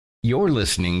You're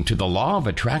listening to the Law of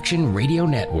Attraction Radio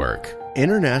Network.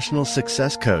 International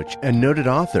success coach and noted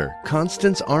author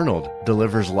Constance Arnold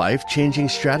delivers life-changing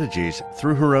strategies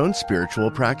through her own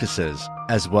spiritual practices,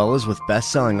 as well as with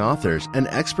best-selling authors and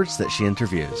experts that she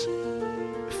interviews.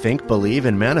 Think, Believe,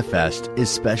 and Manifest is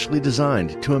specially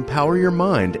designed to empower your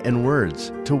mind and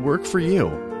words to work for you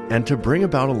and to bring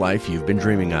about a life you've been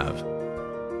dreaming of.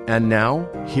 And now,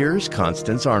 here's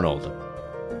Constance Arnold.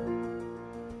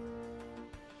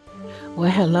 Well,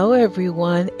 hello,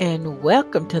 everyone, and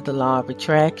welcome to the Law of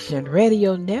Attraction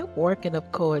Radio Network. And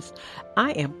of course,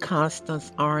 I am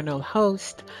Constance Arnold,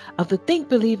 host of the Think,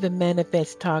 Believe, and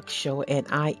Manifest talk show. And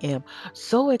I am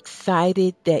so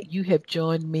excited that you have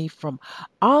joined me from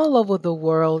all over the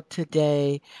world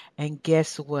today. And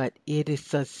guess what? It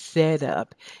is a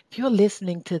setup. If you're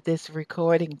listening to this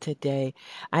recording today,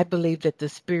 I believe that the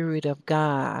Spirit of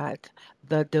God,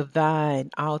 the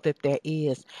divine, all that there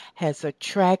is, has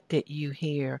attracted you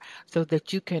here so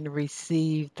that you can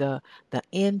receive the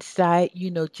insight,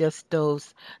 just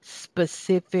those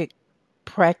specific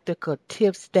practical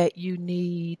tips that you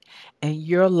need, and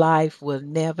your life will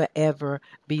never ever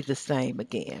be the same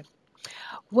again.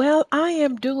 Well, I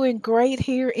am doing great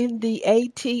here in the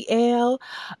ATL.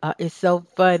 It's so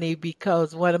funny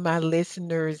because one of my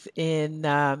listeners in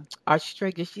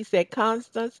Australia, she said,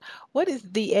 Constance, what is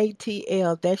the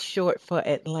ATL? That's short for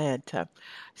Atlanta.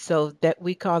 So that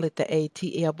we call it the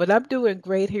ATL. But I'm doing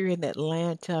great here in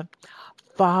Atlanta.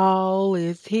 Fall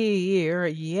is here.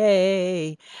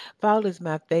 Yay. Fall is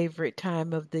my favorite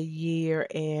time of the year.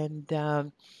 And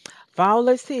fall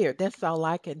is here. That's all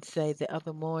I can say. The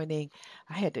other morning,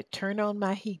 I had to turn on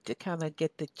my heat to kind of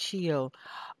get the chill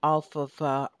off of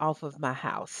my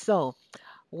house. So,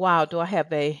 wow, do I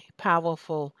have a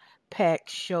powerful packed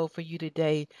show for you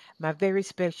today. My very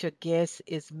special guest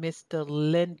is Mr.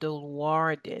 Lindell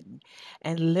Warden.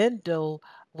 And Lindell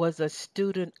was a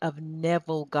student of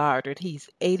Neville Goddard. He's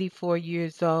 84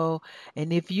 years old.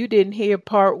 And if you didn't hear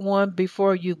part one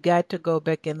before, you've got to go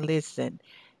back and listen.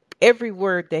 Every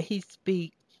word that he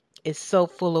speaks is so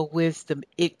full of wisdom.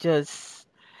 It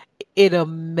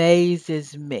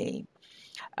amazes me.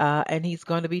 And he's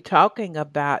going to be talking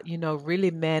about,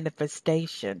 really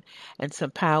manifestation and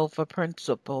some powerful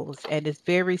principles. And it's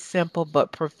very simple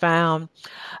but profound.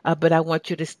 But I want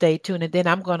you to stay tuned. And then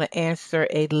I'm going to answer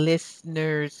a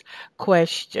listener's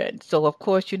question. So, of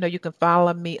course, you can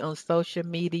follow me on social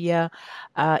media,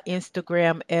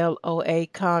 Instagram, LOA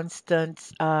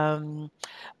Constance.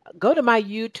 Go to my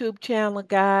YouTube channel,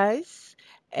 guys,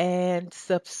 and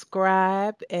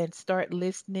subscribe and start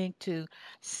listening to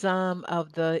some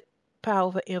of the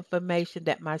powerful information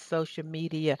that my social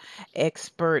media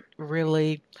expert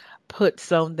really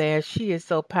puts on there. She is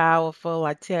so powerful,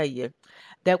 I tell you.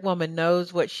 That woman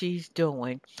knows what she's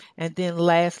doing. And then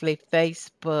lastly,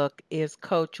 Facebook is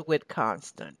Coach with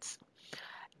Constance.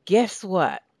 Guess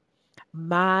what?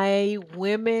 My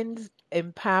women's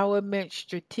empowerment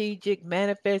strategic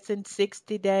manifest in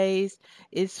 60 days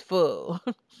is full.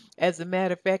 As a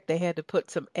matter of fact, they had to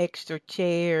put some extra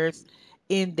chairs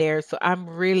in there. So I'm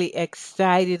really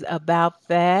excited about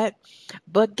that.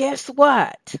 But guess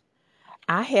what?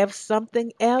 I have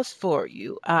something else for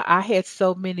you. I had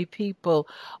so many people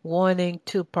wanting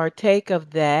to partake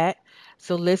of that.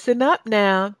 So listen up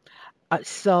now.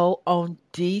 So on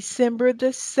December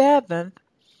the 7th,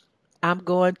 I'm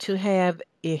going to have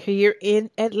here in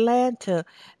Atlanta,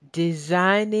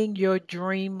 Designing Your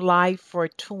Dream Life for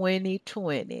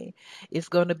 2020. It's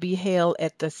going to be held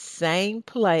at the same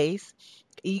place,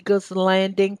 Eagles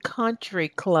Landing Country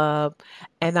Club,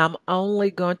 and I'm only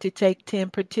going to take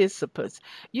 10 participants.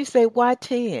 You say, why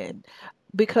 10?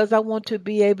 Because I want to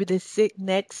be able to sit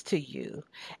next to you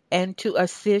and to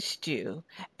assist you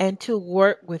and to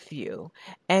work with you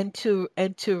and to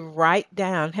write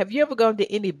down. Have you ever gone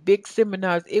to any big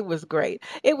seminars? It was great.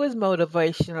 It was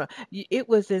motivational. It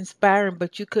was inspiring,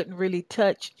 but you couldn't really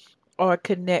touch or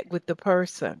connect with the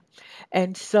person.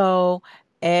 And so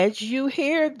as you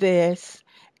hear this,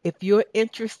 if you're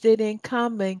interested in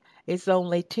coming, it's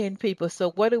only 10 people.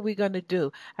 So what are we going to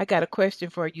do? I got a question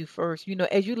for you first.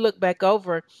 As you look back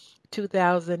over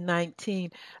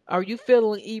 2019, are you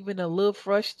feeling even a little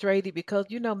frustrated because,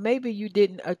 maybe you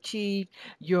didn't achieve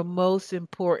your most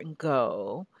important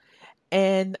goal?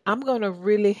 And I'm going to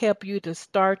really help you to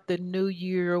start the new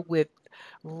year with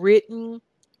written,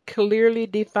 clearly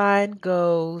defined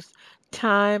goals,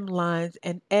 timelines,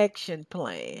 and action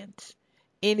plans.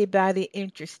 Anybody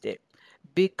interested?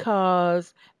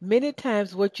 because many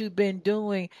times what you've been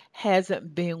doing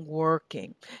hasn't been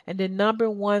working. And the number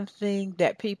one thing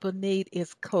that people need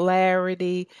is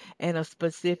clarity and a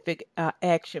specific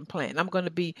action plan. I'm going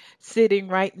to be sitting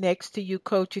right next to you,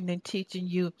 coaching and teaching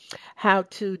you how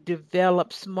to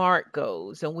develop SMART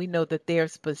goals. And we know that they're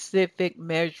specific,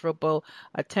 measurable,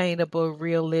 attainable,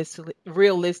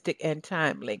 realistic, and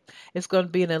timely. It's going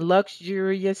to be in a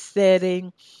luxurious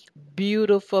setting,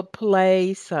 beautiful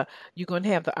place. You're going to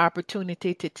have the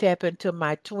opportunity to tap into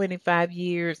my 25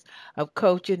 years of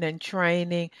coaching and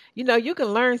training. You know, you can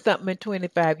learn something in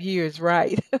 25 years,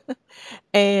 right?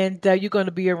 And you're going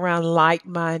to be around like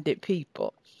minded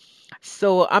people.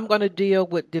 So I'm going to deal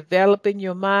with developing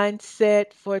your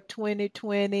mindset for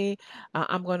 2020.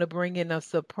 I'm going to bring in a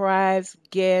surprise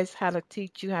guest, how to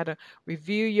teach you how to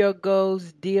review your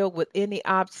goals, deal with any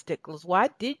obstacles. Why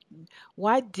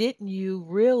didn't you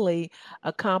really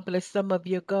accomplish some of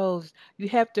your goals? You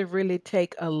have to really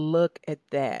take a look at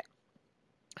that.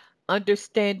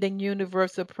 Understanding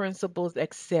universal principles,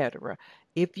 etc.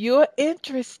 If you're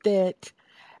interested,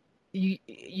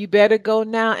 you better go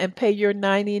now and pay your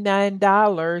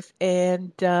 $99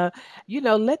 and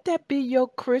let that be your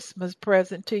Christmas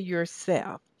present to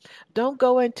yourself. Don't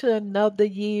go into another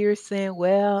year saying,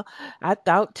 well, I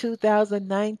thought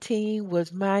 2019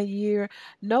 was my year.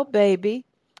 No, baby.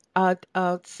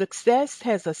 Success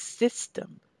has a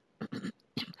system.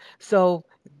 So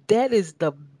that is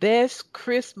the best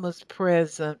Christmas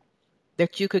present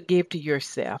that you could give to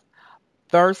yourself.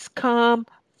 First come,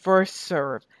 first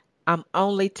serve. I'm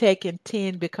only taking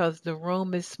 10 because the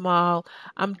room is small.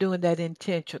 I'm doing that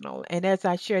intentional. And as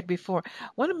I shared before,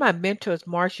 one of my mentors,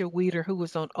 Marsha Weeder, who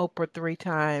was on Oprah 3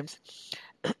 times,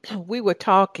 we were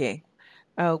talking.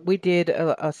 We did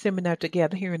a seminar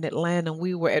together here in Atlanta, and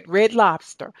we were at Red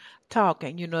Lobster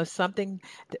talking. You know, something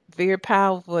very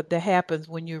powerful that happens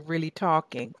when you're really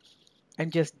talking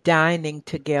and just dining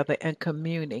together and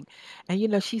communing.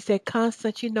 And she said,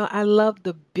 Constance, I love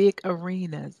the big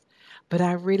arenas, but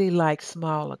I really like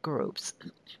smaller groups.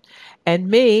 And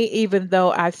me, even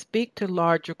though I speak to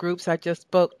larger groups, I just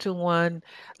spoke to one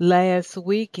last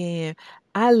weekend.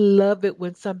 I love it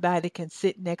when somebody can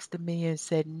sit next to me and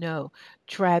say, no,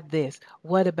 try this.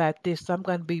 What about this? So I'm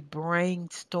going to be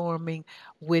brainstorming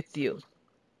with you.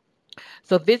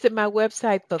 So visit my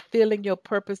website,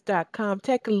 fulfillingyourpurpose.com.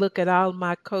 Take a look at all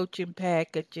my coaching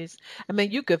packages. I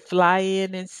mean, you could fly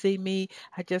in and see me.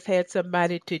 I just had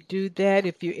somebody to do that.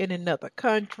 If you're in another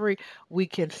country, we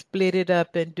can split it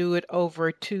up and do it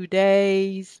over 2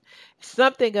 days.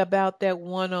 Something about that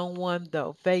one-on-one,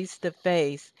 though,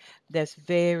 face-to-face, that's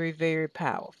very, very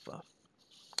powerful.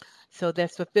 So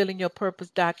that's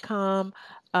fulfillingyourpurpose.com.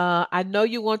 I know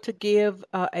you want to give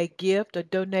a gift, a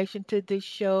donation to this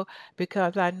show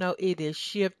because I know it is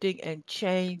shifting and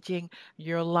changing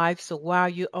your life. So while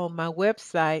you're on my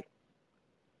website,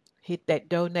 hit that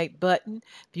donate button.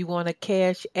 If you want to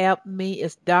cash app me,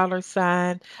 it's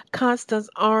 $ Constance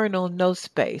Arnold, no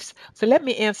space. So let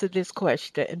me answer this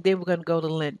question and then we're going to go to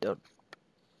Linda.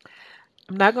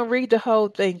 I'm not going to read the whole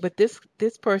thing, but this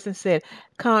person said,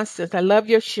 Constance, I love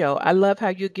your show. I love how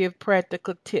you give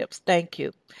practical tips. Thank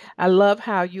you. I love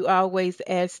how you always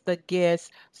ask the guests,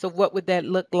 so what would that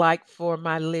look like for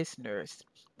my listeners?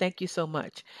 Thank you so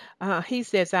much. He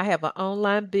says, I have an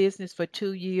online business for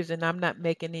 2 years and I'm not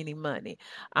making any money.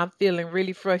 I'm feeling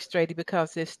really frustrated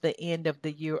because it's the end of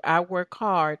the year. I work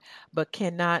hard but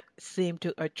cannot seem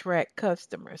to attract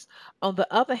customers. On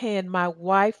the other hand, my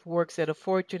wife works at a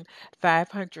Fortune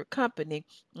 500 company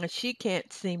and she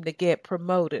can't seem to get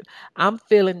promoted. I'm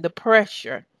feeling the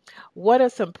pressure. What are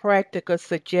some practical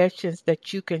suggestions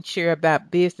that you can share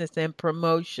about business and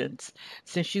promotions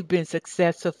since you've been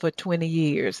successful for 20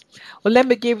 years? Well, let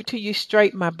me give it to you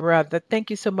straight, my brother. Thank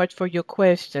you so much for your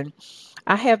question.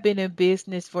 I have been in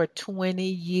business for 20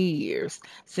 years,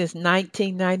 since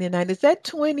 1999. Is that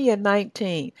 20 or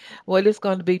 19? Well, it's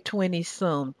going to be 20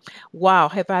 soon. Wow,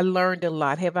 have I learned a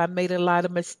lot? Have I made a lot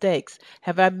of mistakes?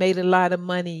 Have I made a lot of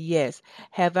money? Yes.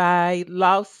 Have I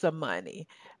lost some money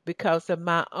because of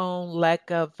my own lack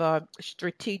of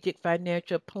strategic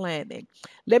financial planning?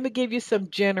 Let me give you some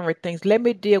general things. Let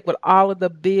me deal with all of the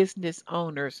business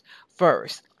owners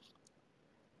first.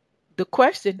 The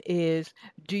question is,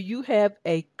 do you have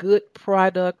a good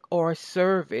product or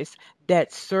service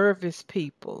that service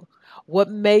people? What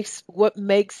makes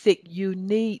it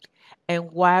unique,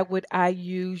 and why would I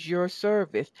use your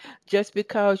service? Just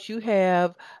because you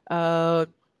have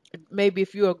maybe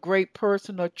if you're a great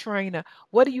personal trainer,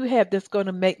 what do you have that's going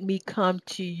to make me come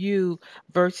to you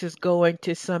versus going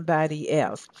to somebody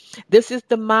else? This is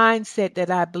the mindset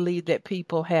that I believe that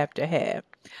people have to have.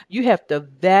 You have to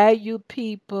value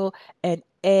people and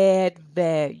add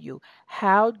value.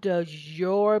 How does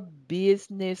your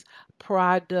business,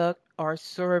 product, or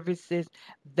services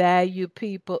value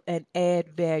people and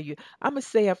add value? I'm going to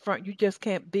say up front, you just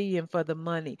can't be in for the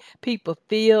money. People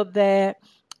feel that.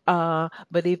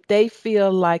 But if they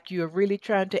feel like you're really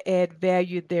trying to add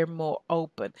value, they're more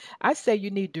open. I say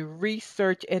you need to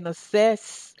research and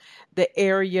assess the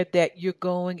area that you're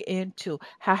going into.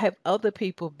 How have other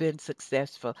people been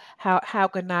successful? How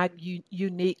can I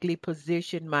uniquely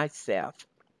position myself?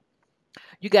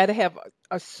 You got to have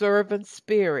a servant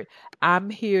spirit. I'm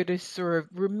here to serve.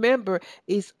 Remember,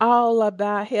 it's all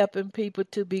about helping people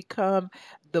to become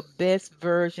the best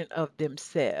version of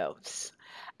themselves.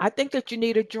 I think that you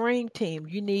need a dream team.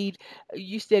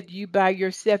 You said you by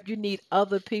yourself, you need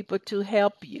other people to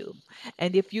help you.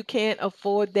 And if you can't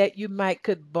afford that, you might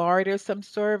could barter some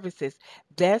services.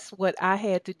 That's what I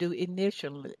had to do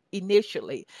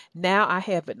initially. Now I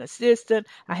have an assistant,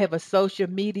 I have a social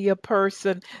media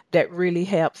person that really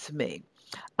helps me.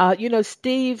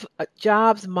 Steve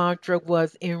Jobs' mantra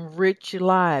was enrich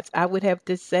lives. I would have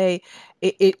to say,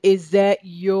 is that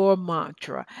your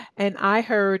mantra? And I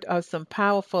heard some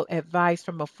powerful advice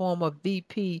from a former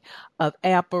VP of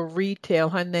Apple Retail.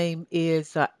 Her name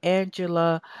is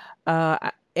Angela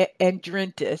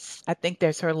Andrentis. I think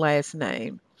that's her last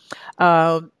name.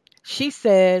 Um, she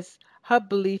says her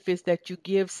belief is that you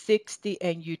give 60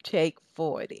 and you take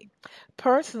 40.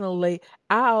 Personally,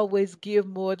 I always give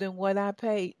more than what I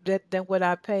pay than what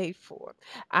I paid for.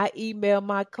 I email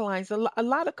my clients. A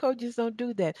lot of coaches don't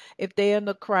do that. If they're in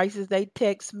a crisis, they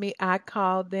text me, I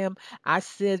call them, I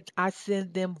send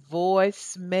them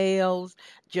voicemails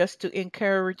just to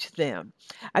encourage them.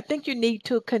 I think you need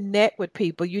to connect with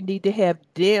people. You need to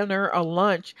have dinner or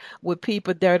lunch with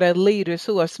people that are leaders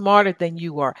who are smarter than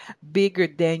you are, bigger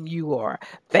than you are,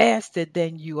 faster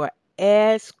than you are.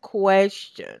 Ask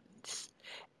questions.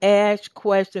 Ask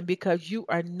questions because you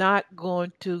are not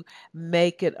going to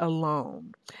make it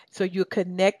alone. So you're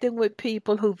connecting with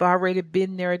people who've already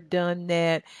been there, done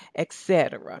that,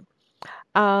 etc.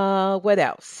 What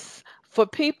else? For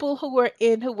people who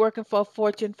working for a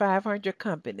Fortune 500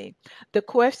 company, the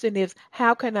question is,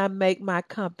 how can I make my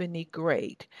company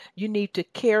great? You need to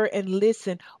care and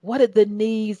listen. What are the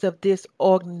needs of this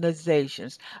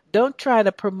organizations? Don't try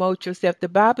to promote yourself. The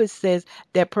Bible says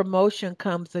that promotion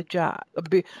comes a job.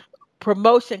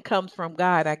 Promotion comes from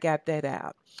God. I got that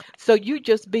out. So you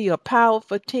just be a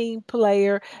powerful team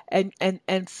player and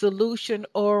solution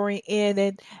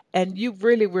oriented, and you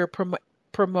really will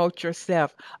promote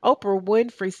yourself. Oprah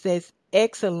Winfrey says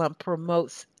excellence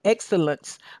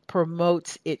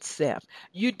promotes itself.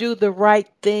 You do the right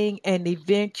thing and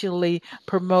eventually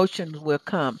promotions will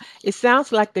come. It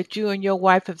sounds like that you and your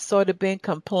wife have sort of been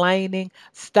complaining.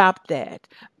 Stop that.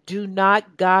 Do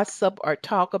not gossip or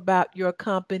talk about your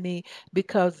company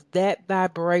because that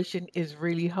vibration is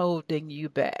really holding you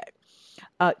back.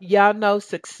 Y'all know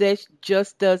success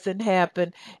just doesn't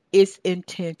happen, it's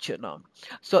intentional.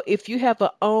 So if you have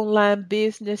an online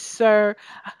business, sir,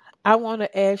 I want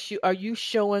to ask you, are you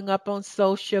showing up on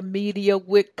social media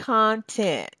with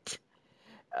content?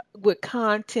 With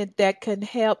content that can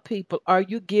help people? Are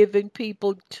you giving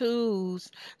people tools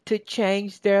to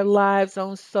change their lives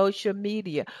on social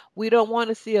media? We don't want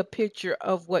to see a picture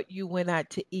of what you went out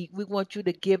to eat. We want you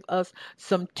to give us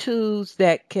some tools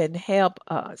that can help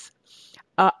us.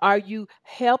 Are you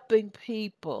helping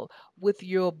people with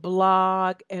your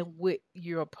blog and with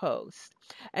your post?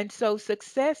 And so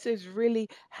success is really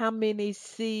how many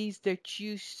seeds that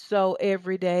you sow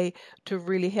every day to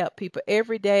really help people.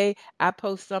 Every day I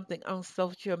post something on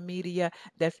social media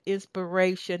that's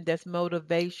inspiration, that's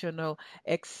motivational,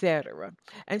 etc.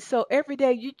 And so every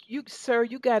day you sir,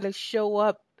 you got to show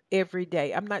up every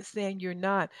day. I'm not saying you're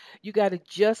not. You got to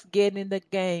just get in the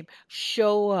game,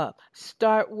 show up,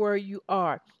 start where you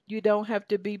are. You don't have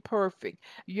to be perfect.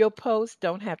 Your posts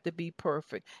don't have to be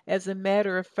perfect. As a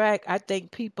matter of fact, I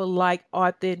think people like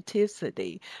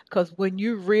authenticity because when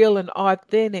you're real and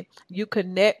authentic, you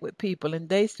connect with people and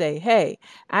they say, hey,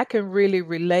 I can really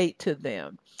relate to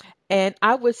them. And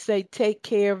I would say take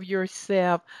care of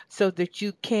yourself so that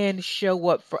you can show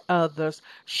up for others.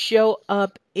 Show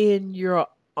up in your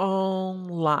own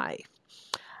life.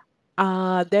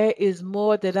 There is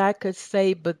more that I could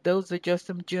say, but those are just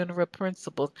some general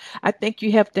principles. I think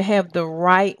you have to have the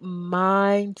right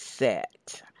mindset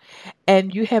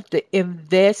and you have to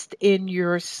invest in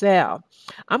yourself.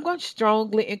 I'm going to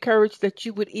strongly encourage that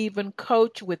you would even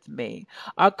coach with me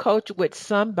or coach with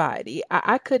somebody.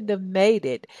 I couldn't have made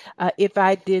it if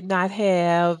I did not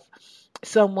have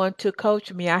someone to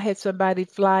coach me. I had somebody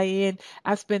fly in.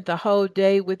 I spent the whole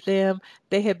day with them.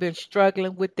 They had been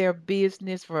struggling with their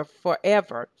business for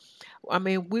forever. I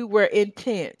mean, we were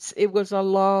intense. It was a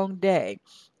long day.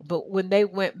 But when they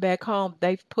went back home,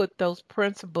 they've put those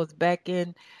principles back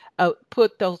in,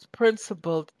 put those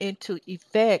principles into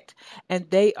effect, and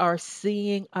they are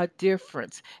seeing a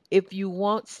difference. If you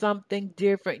want something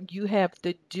different, you have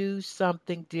to do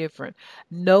something different.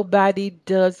 Nobody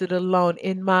does it alone.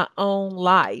 In my own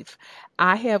life,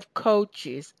 I have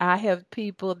coaches, I have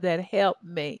people that help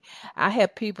me, I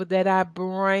have people that I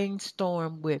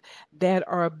brainstorm with that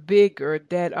are bigger,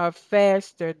 that are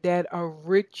faster, that are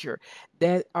richer,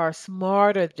 that are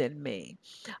smarter than me.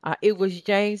 It was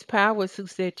James Powers who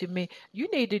said to me, "You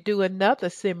need to do another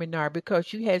seminar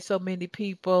because you had so many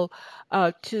people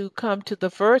to come to the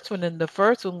first one, and the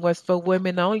first one was for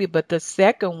women only, but the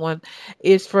second one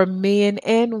is for men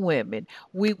and women."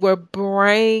 We were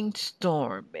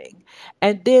brainstorming.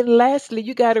 And then lastly,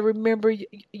 you got to remember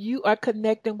you are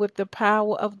connecting with the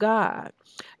power of God.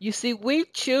 You see, we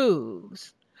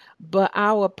choose, but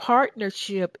our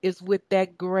partnership is with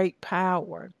that great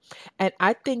power. And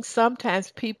I think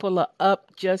sometimes people are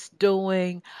up just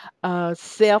doing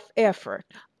self effort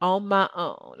on my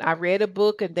own. I read a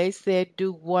book and they said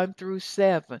do 1 through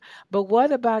 7. But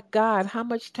what about God? How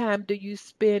much time do you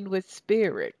spend with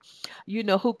Spirit?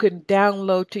 Who can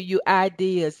download to you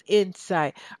ideas,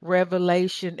 insight,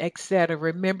 revelation, etc.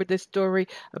 Remember the story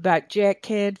about Jack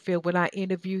Canfield when I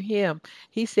interviewed him?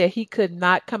 He said he could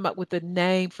not come up with a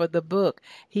name for the book,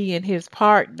 he and his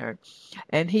partner.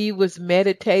 And he was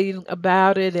meditating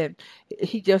about it and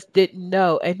he just didn't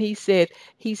know. And he said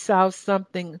he saw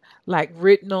something like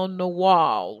written on the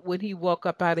wall when he woke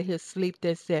up out of his sleep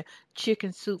that said,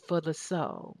 "Chicken soup for the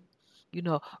soul." You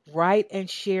know, write and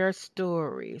share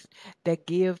stories that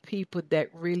give people that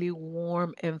really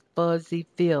warm and fuzzy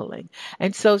feeling.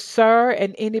 And so, sir,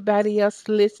 and anybody else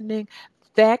listening,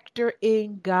 factor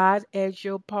in God as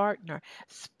your partner.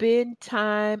 Spend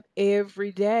time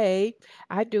every day.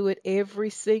 I do it every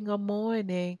single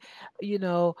morning. You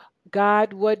know,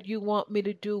 God, what do you want me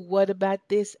to do? What about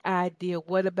this idea?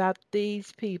 What about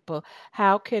these people?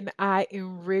 How can I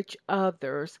enrich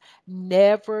others?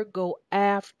 Never go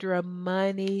after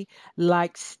money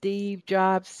like Steve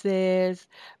Jobs says.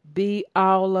 Be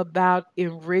all about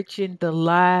enriching the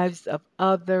lives of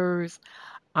others.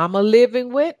 I'm a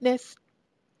living witness.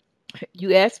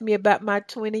 You asked me about my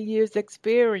 20 years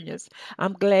experience.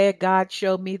 I'm glad God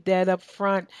showed me that up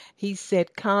front. He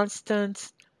said,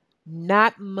 "Constance,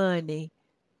 not money,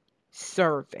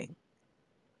 serving."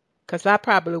 Because I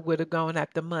probably would have gone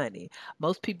after money.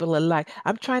 Most people are like,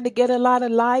 "I'm trying to get a lot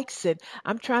of likes and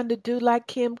I'm trying to do like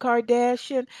Kim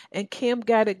Kardashian." And Kim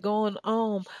got it going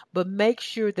on. But make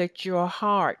sure that your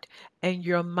heart and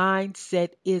your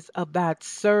mindset is about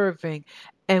serving.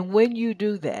 And when you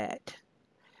do that,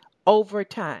 over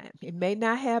time, it may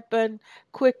not happen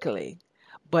quickly,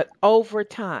 but over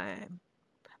time,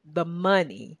 the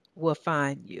money will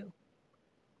find you.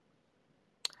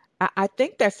 I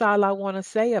think that's all I want to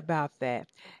say about that.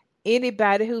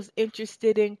 Anybody who's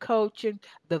interested in coaching,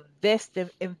 the best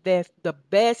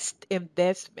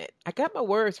investment. I got my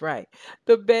words right.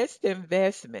 The best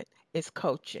investment is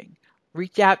coaching.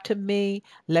 Reach out to me.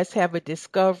 Let's have a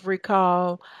discovery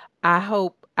call. I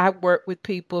hope I work with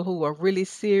people who are really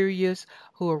serious,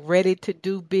 who are ready to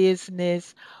do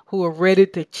business, who are ready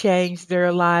to change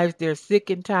their lives. They're sick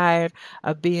and tired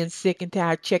of being sick and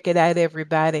tired. Check it out,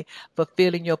 everybody.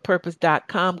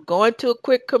 Fulfillingyourpurpose.com. Going to a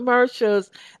quick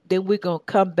commercials. Then we're going to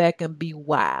come back and be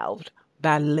wild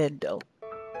by Lindell.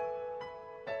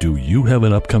 Do you have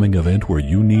an upcoming event where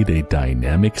you need a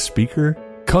dynamic speaker?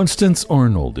 Constance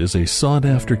Arnold is a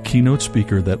sought-after keynote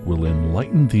speaker that will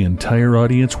enlighten the entire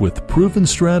audience with proven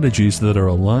strategies that are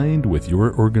aligned with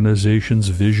your organization's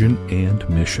vision and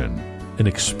mission. An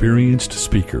experienced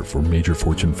speaker for major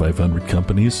Fortune 500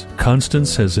 companies,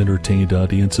 Constance has entertained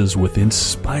audiences with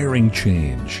inspiring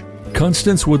change.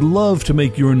 Constance would love to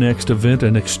make your next event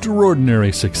an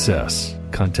extraordinary success.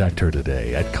 Contact her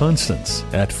today at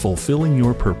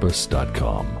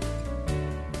Constance@fulfillingyourpurpose.com.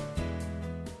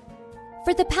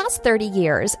 For the past 30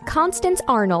 years, Constance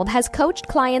Arnold has coached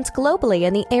clients globally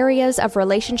in the areas of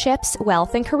relationships,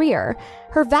 wealth, and career.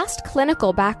 Her vast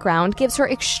clinical background gives her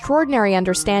extraordinary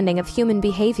understanding of human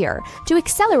behavior to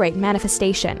accelerate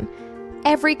manifestation.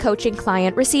 Every coaching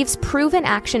client receives proven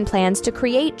action plans to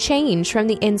create change from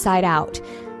the inside out.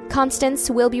 Constance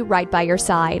will be right by your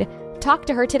side. Talk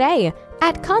to her today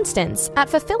at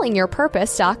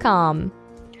Constance@fulfillingyourpurpose.com.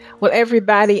 Well,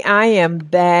 everybody, I am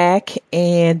back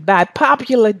And by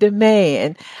popular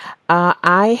demand,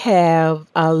 I have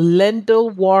Lindell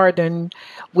Warden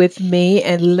with me,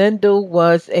 and Lindell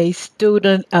was a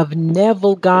student of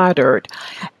Neville Goddard.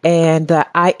 And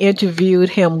I interviewed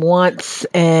him once,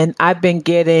 and I've been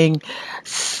getting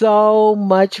so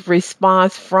much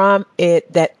response from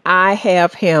it that I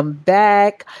have him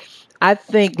back. I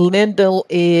think Lindell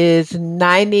is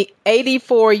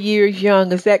 84 years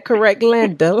young. Is that correct,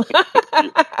 Lindell?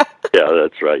 Yeah,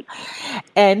 that's right.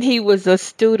 And he was a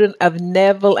student of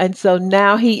Neville. And so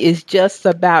now he is just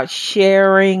about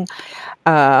sharing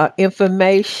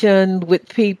information with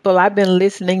people. I've been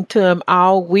listening to him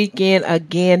all weekend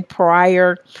again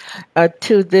prior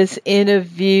to this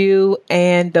interview,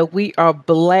 and we are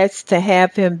blessed to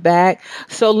have him back.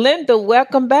 So, Linda,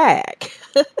 welcome back.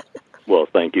 Well,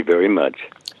 thank you very much.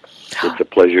 It's a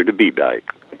pleasure to be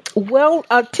back. Well,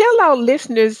 tell our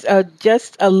listeners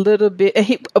just a little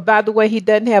bit. By the way, he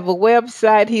doesn't have a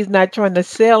website. He's not trying to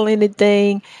sell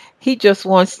anything. He just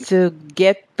wants to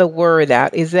get the word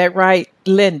out. Is that right,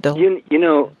 Linda? You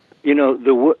know,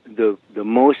 the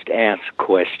most asked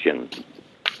question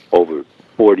over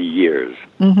 40 years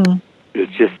is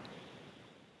just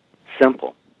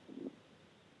simple.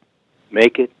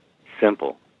 Make it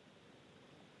simple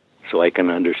so I can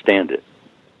understand it.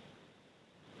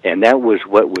 And that was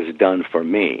what was done for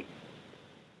me.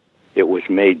 It was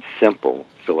made simple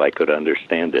so I could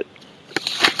understand it.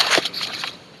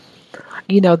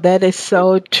 You know, that is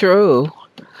so true.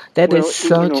 That is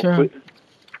so true.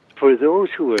 For those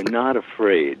who are not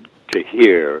afraid to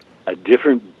hear a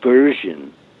different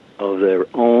version of their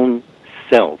own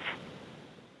self,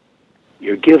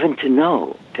 you're given to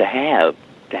know, to have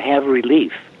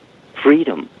relief,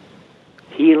 freedom,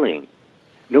 healing.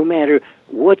 No matter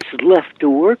what's left to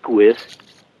work with,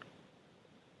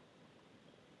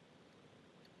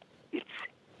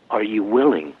 are you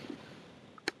willing?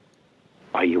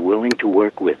 Are you willing to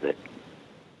work with it?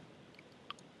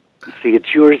 See,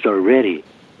 it's yours already,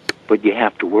 but you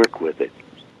have to work with it.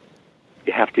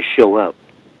 You have to show up.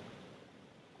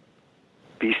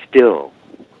 Be still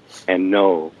and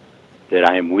know that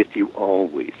I am with you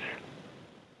always.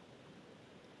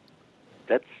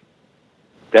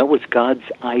 That was God's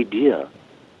idea,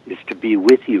 is to be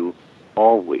with you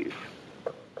always.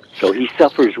 So he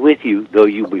suffers with you, though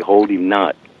you behold him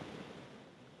not.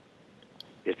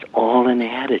 It's all an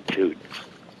attitude.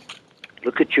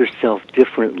 Look at yourself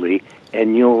differently,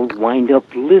 and you'll wind up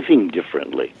living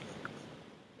differently.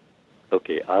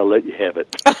 Okay, I'll let you have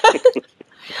it.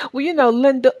 Well, you know,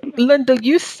 Linda,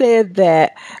 you said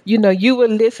that, you know, you were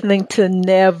listening to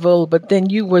Neville, but then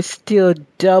you were still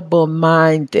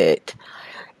double-minded.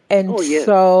 And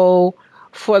so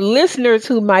for listeners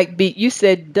who might be, you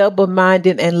said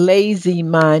double-minded and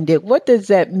lazy-minded. What does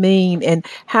that mean, and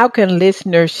how can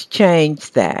listeners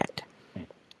change that?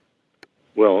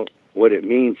 Well, what it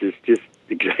means is just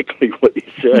exactly what you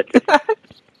said.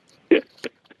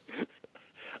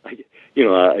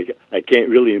 I can't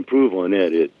really improve on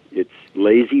that. It's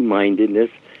lazy-mindedness.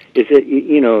 It's that,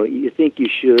 you think you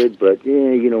should, but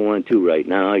you don't want to right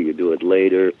now. You do it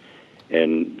later.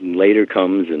 And later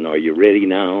comes, and are you ready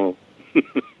now?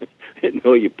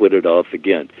 No, you put it off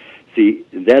again. See,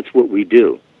 that's what we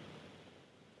do.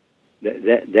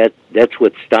 That's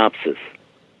what stops us.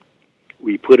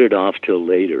 We put it off till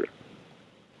later.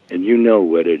 And you know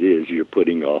what it is you're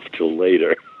putting off till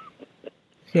later.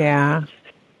 Yeah.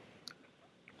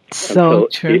 So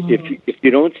true. If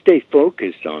you don't stay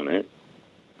focused on it,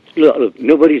 look,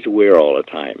 nobody's aware all the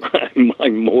time.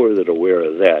 I'm more than aware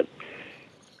of that.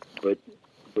 But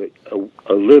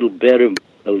a little better,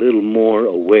 a little more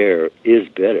aware is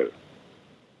better.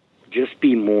 Just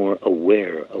be more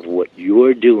aware of what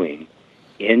you're doing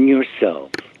in yourself,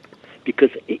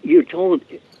 because you're told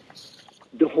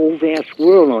the whole vast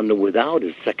world on the without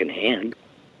is secondhand.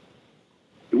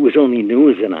 It was only new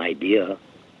as an idea.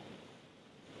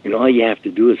 All you have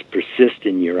to do is persist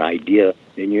in your idea,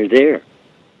 and you're there.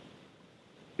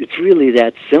 It's really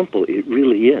that simple. It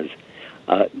really is.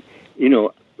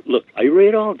 Look, I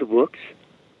read all the books.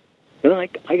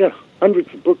 I got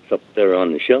hundreds of books up there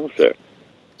on the shelf there.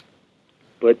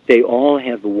 But they all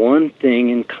have one thing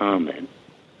in common,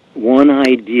 one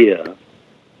idea,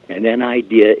 and that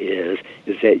idea is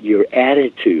that your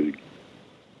attitude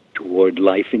toward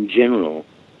life in general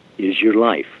is your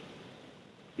life.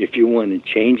 If you want to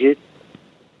change it,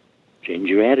 change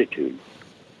your attitude.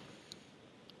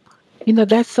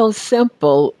 That's so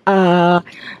simple.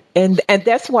 And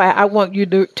that's why I want you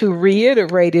to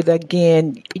reiterate it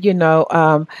again.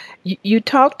 You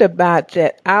talked about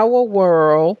that our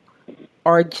world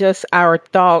are just our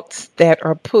thoughts that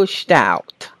are pushed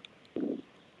out.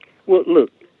 Well,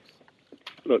 look,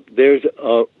 there's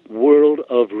a world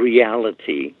of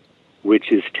reality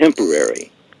which is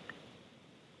temporary.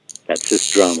 That's this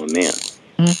drama man.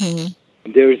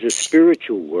 Mm-hmm. There's a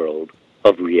spiritual world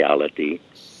of reality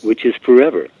which is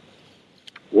forever.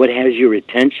 What has your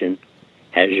attention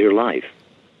has your life.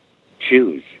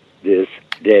 Choose this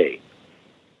day.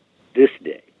 This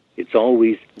day. It's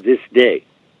always this day.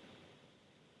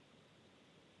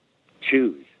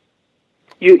 Choose.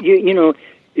 You know,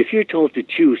 if you're told to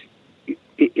choose,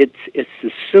 it's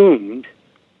assumed,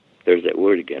 there's that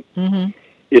word again, Mm-hmm.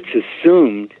 it's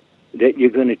assumed that you're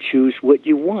going to choose what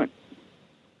you want.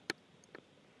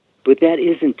 But that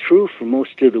isn't true for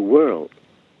most of the world.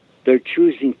 They're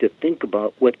choosing to think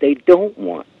about what they don't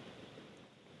want.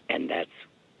 And that's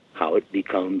how it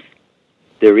becomes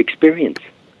their experience.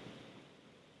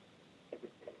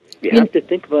 You have to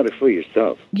think about it for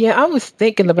yourself. Yeah, I was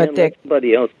thinking You about can't that. let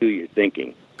somebody else do your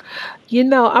thinking. You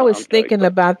know, I No, was I'm sorry. thinking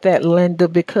about that, Linda,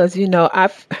 because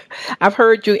I've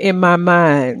heard you in my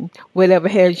mind. Whatever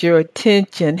has your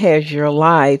attention has your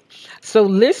life. So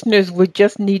listeners would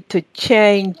just need to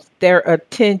change their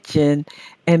attention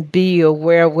and be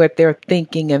aware of what they're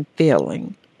thinking and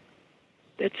feeling.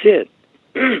 That's it.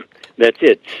 That's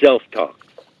it. Self-talk.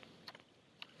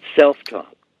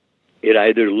 Self-talk. It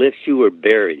either lifts you or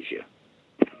buries you.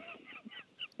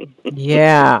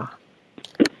 Yeah.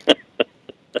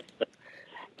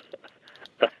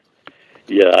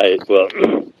 Yeah,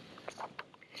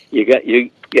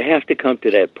 you have to come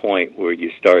to that point where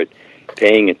you start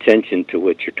paying attention to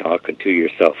what you're talking to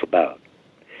yourself about.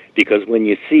 Because when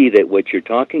you see that what you're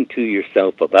talking to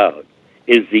yourself about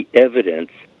is the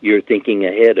evidence you're thinking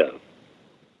ahead of.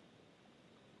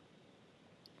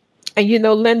 And you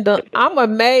know, Linda, I'm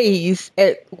amazed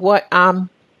at what I'm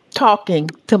talking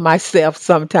to myself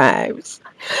sometimes.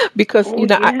 Because Oh,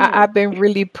 yeah. I've been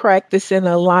really practicing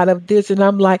a lot of this, and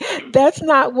I'm like, that's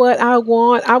not what I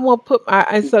want. I want to put my,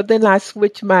 and so then I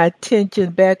switch my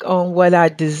attention back on what I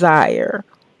desire.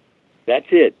 That's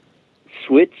it.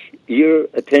 Switch your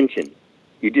attention.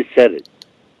 You just said it.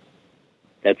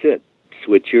 That's it.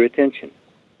 Switch your attention.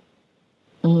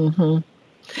 Hmm.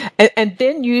 And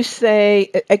then you say,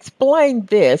 explain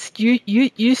this.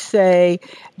 You say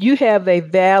you have a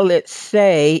valid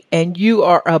say, and you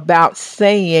are about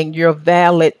saying your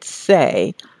valid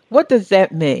say. What does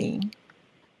that mean?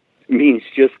 It means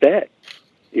just that.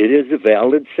 It is a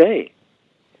valid say.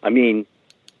 I mean,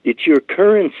 it's your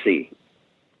currency.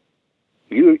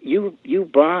 You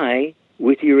buy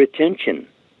with your attention.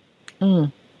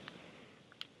 Mm.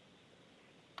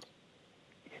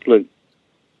 Look,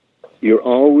 you're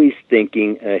always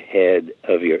thinking ahead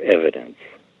of your evidence.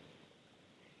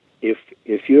 If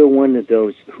you're one of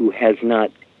those who has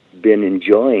not been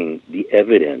enjoying the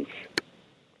evidence,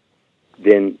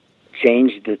 then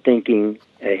change the thinking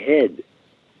ahead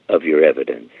of your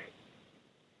evidence.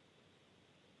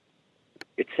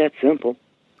 It's that simple.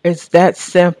 It's that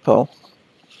simple.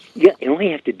 Yeah, all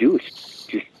you have to do is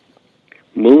just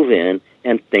move in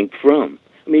and think from.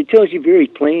 I mean, it tells you very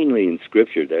plainly in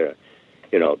Scripture there,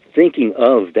 thinking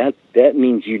of, that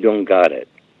means you don't got it.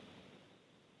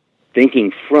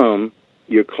 Thinking from,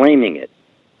 you're claiming it.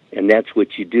 And that's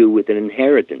what you do with an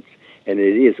inheritance. And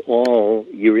it is all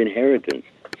your inheritance.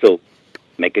 So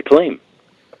make a claim.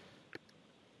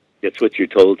 That's what you're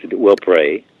told to do. Well,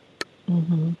 pray.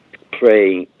 Mm-hmm.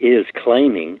 Pray is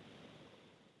claiming.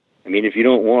 I mean, if you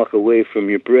don't walk away from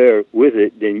your prayer with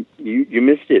it, then you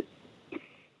missed it.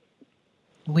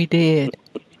 We did.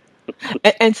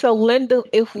 And so, Linda,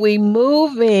 if we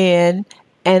move in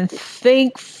and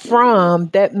think from,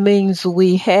 that means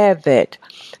we have it.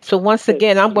 So once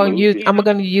again, I'm going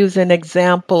to use an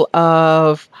example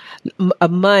of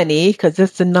money, because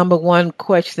it's the number one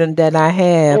question that I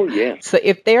have. Oh, yeah. So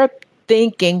if they're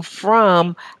thinking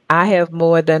from, I have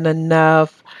more than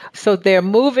enough. So they're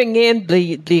moving in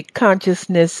the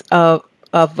consciousness of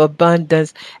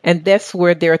abundance, and that's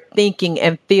where they're thinking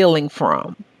and feeling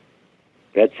from.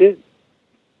 That's it.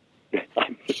 I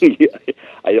mean,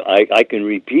 I can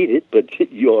repeat it, but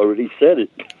you already said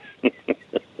it.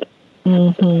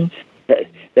 Mm-hmm.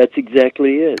 That's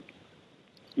exactly it.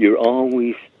 You're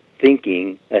always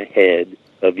thinking ahead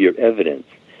of your evidence.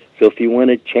 So if you want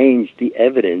to change the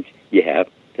evidence, you have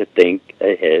to think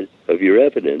ahead of your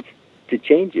evidence to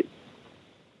change it.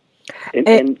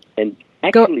 And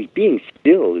actually being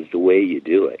still is the way you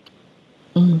do it.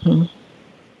 Mm-hmm.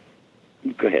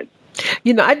 Go ahead.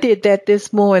 I did that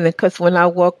this morning because when I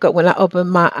woke up, when I opened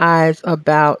my eyes,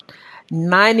 about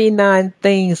 99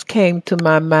 things came to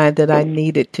my mind that I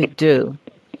needed to do.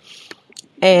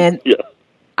 And Yeah.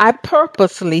 I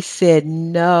purposely said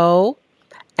no.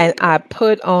 and I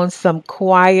put on some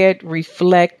quiet,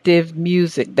 reflective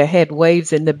music that had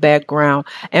waves in the background.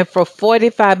 And for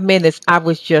 45 minutes, I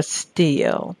was just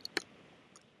still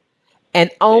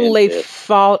and only Fantastic.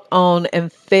 thought on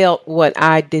and felt what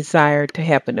I desired to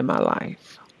happen in my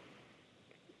life.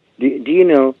 Do you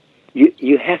know,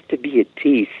 you have to be at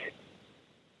peace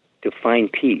to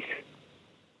find peace.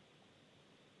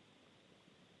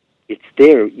 It's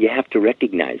there. You have to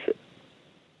recognize it.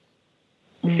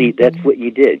 See, that's what you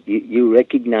did. You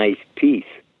recognize peace.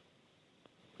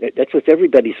 That's what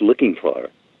everybody's looking for.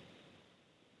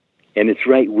 And it's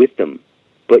right with them.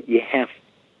 But you have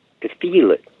to feel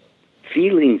it.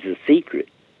 Feeling's a secret.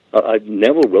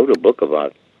 Neville wrote a book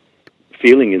about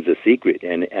feeling is a secret,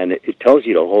 and it tells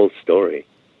you the whole story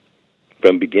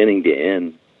from beginning to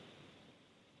end.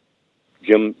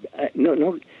 Jim,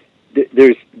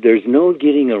 there's no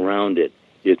getting around it.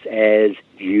 It's as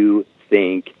you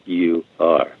think you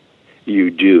are.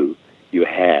 You do. You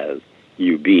have.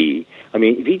 You be. I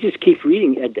mean, if you just keep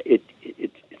reading,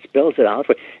 it spells it out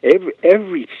for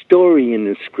every story in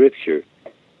the Scripture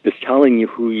is telling you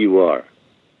who you are.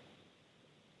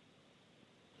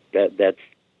 That's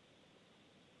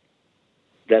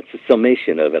the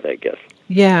summation of it, I guess.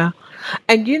 Yeah.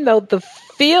 And the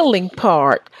feeling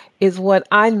part is what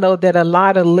I know that a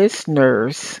lot of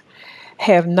listeners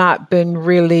have not been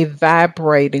really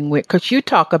vibrating with, because you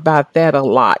talk about that a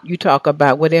lot. You talk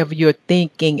about whatever you're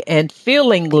thinking and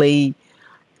feelingly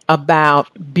about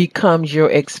becomes your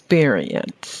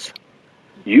experience.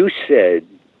 You said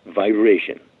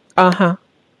vibration. Uh-huh.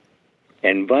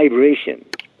 And vibration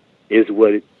is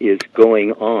what is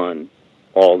going on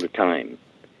all the time.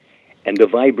 And the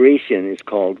vibration is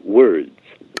called words.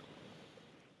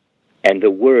 And the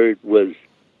Word was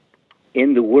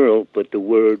in the world, but the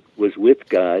Word was with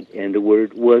God, and the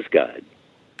Word was God.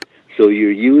 So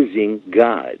you're using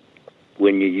God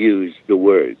when you use the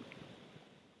Word.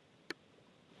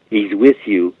 He's with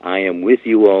you. I am with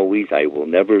you always. I will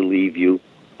never leave you.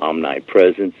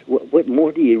 Omnipresence. What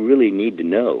more do you really need to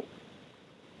know?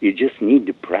 You just need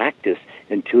to practice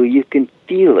until you can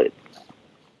feel it.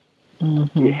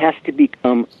 Mm-hmm. It has to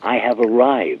become, I have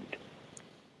arrived.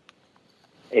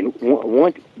 And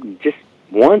just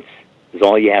once is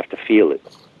all you have to feel it.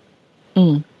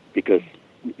 Mm. Because,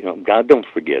 God don't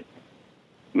forget.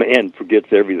 Man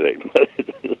forgets everything.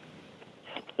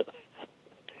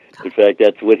 In fact,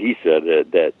 that's what he said,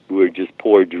 that we're just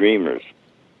poor dreamers.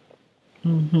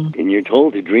 Mm-hmm. And you're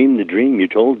told to dream the dream. You're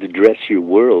told to dress your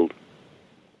world.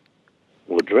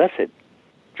 Well, dress it.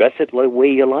 Dress it the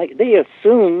way you like. They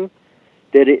assume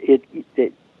that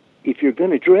that if you're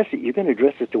going to dress it, you're going to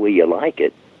dress it the way you like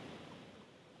it.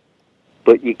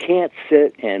 But you can't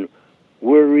sit and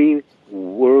worry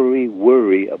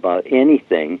about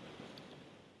anything.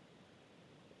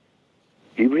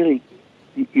 You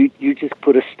just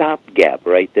put a stopgap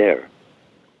right there.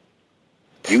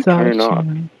 You turn off.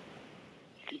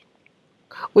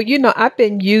 Well, I've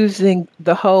been using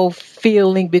the whole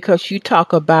feeling because you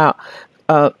talk about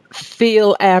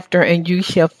feel after and you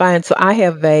shall find. So I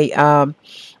have a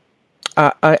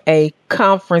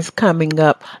conference coming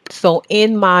up. So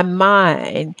in my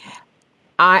mind,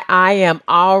 I am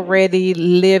already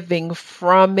living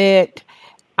from it.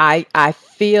 I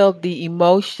feel the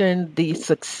emotion, the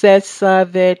success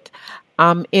of it.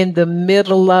 I'm in the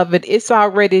middle of it. It's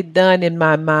already done in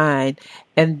my mind.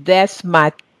 And that's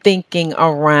my thinking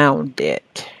around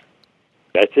it.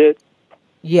 That's it?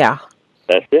 Yeah.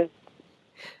 That's it?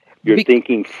 You're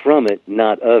thinking from it,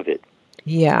 not of it.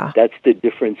 Yeah. That's the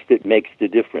difference that makes the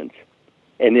difference.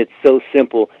 And it's so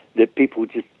simple that people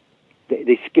just,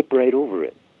 they skip right over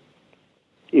it.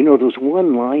 Those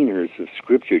one-liners of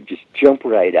Scripture just jump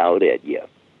right out at you.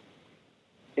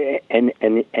 And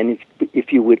it's,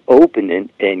 if you would open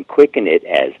it and quicken it,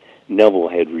 as Neville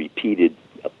had repeated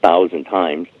 1,000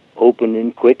 times, open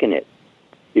and quicken it.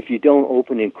 If you don't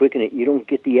open and quicken it, you don't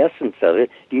get the essence of it.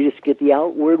 You just get the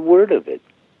outward word of it.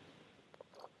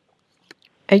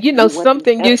 And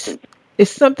something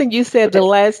you said the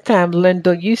last time,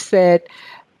 Lindell. You said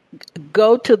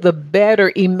go to the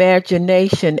better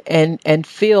imagination and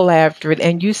feel after it.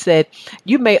 And you said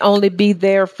you may only be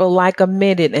there for like a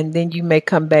minute, and then you may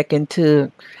come back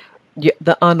into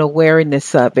the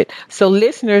unawareness of it. So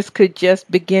listeners could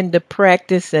just begin to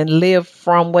practice and live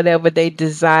from whatever they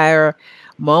desire,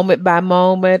 moment by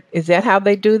moment. Is that how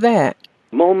they do that?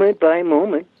 Moment by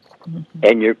moment. Mm-hmm.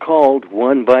 And you're called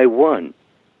one by one.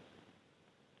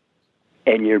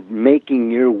 And you're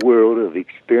making your world of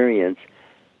experience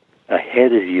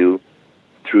ahead of you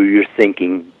through your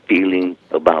thinking, feeling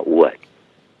about what?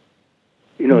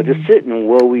 just sitting and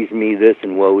woe-is me this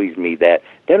and woe-is me that,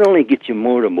 that only gets you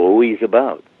more to woe-is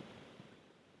about.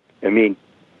 I mean,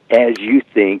 as you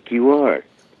think you are.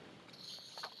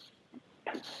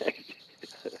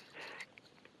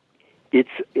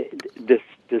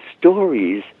 The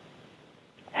stories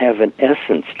have an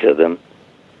essence to them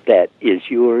that is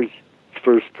yours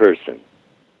first person.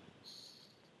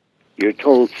 You're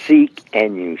told, seek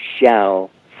and you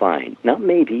shall find. Not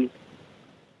maybe,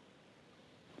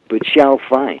 but shall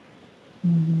find.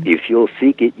 If you'll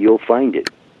seek it, you'll find it.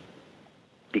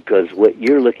 Because what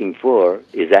you're looking for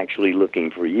is actually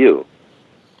looking for you.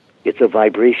 It's a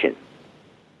vibration.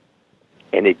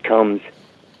 And it comes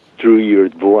through your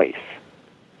voice.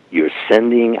 You're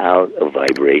sending out a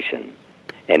vibration.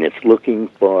 And it's looking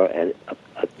for a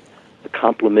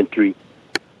complementary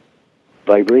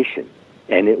vibration.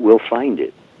 And it will find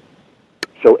it.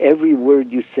 So every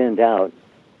word you send out,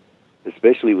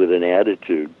 especially with an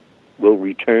attitude, will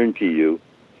return to you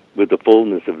with the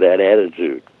fullness of that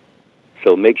attitude.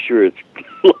 So make sure it's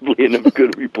lovely and a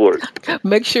good report.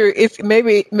 Make sure it's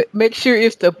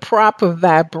the proper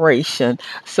vibration.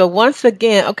 So once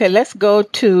again, okay, let's go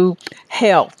to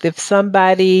health. If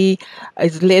somebody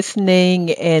is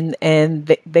listening and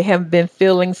they haven't been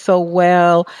feeling so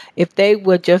well, if they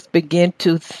would just begin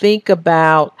to think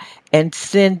about and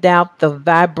send out the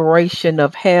vibration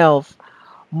of health,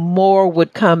 more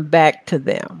would come back to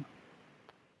them.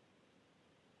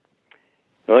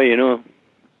 Oh, you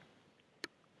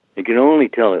can only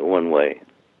tell it one way.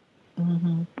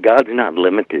 God's not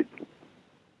limited.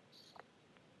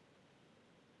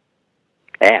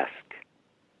 Ask.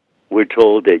 We're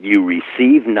told that you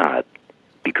receive not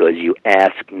because you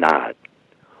ask not,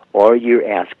 or you're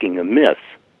asking amiss.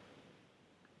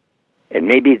 And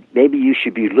maybe you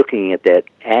should be looking at that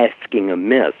asking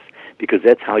amiss, because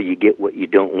that's how you get what you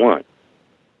don't want.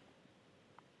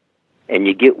 And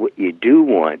you get what you do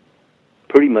want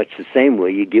pretty much the same way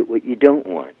you get what you don't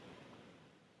want.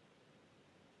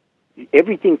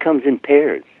 Everything comes in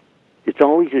pairs. It's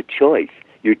always a choice.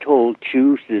 You're told,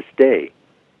 choose this day.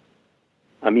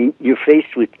 I mean, you're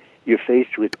faced with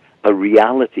a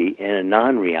reality and a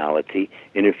non-reality,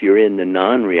 and if you're in the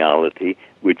non-reality,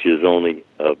 which is only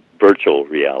a virtual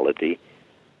reality,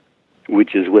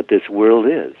 which is what this world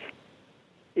is,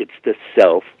 it's the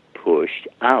self pushed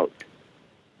out.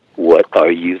 What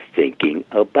are you thinking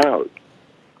about?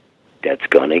 That's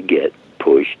going to get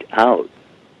pushed out.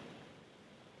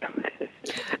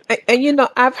 And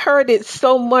I've heard it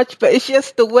so much, but it's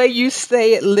just the way you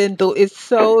say it, Lindell. It's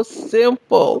so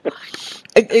simple.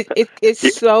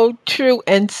 It's so true.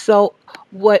 And so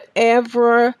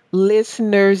whatever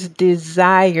listeners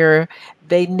desire,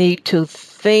 they need to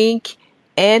think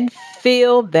and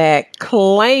feel that,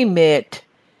 claim it,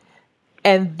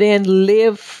 and then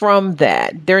live from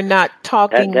that. They're not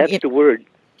talking. That's the word.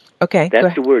 Okay.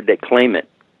 That's the word, that claim it.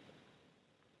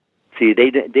 See,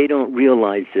 they don't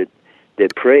realize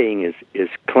that praying is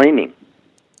claiming.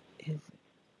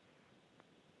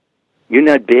 You're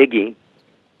not begging.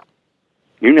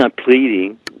 You're not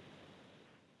pleading.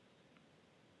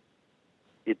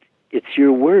 It's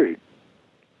your word.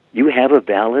 You have a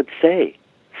valid say.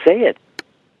 Say it.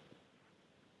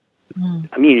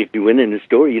 I mean, if you went in the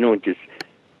store, you don't just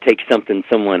take something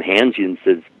someone hands you and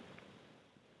says,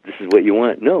 this is what you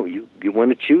want. No, you want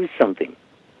to choose something.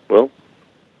 Well,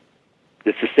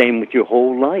 it's the same with your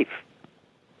whole life.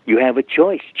 You have a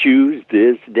choice. Choose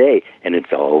this day. And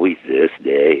it's always this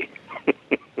day.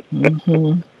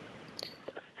 And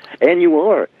you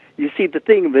are. You see, the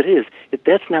thing of it is, if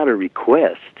that's not a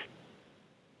request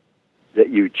that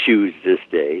you choose this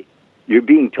day, you're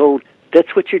being told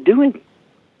that's what you're doing.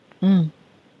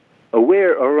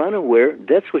 Aware or unaware,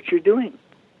 that's what you're doing.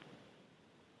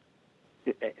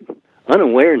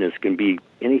 Unawareness can be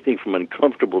anything from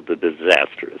uncomfortable to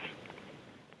disastrous.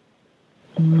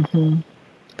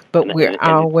 But we're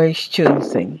always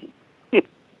choosing.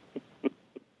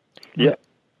 Yeah.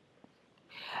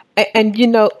 And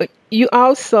you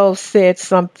also said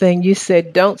something. You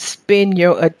said, don't spend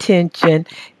your attention,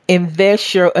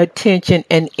 invest your attention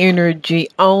and energy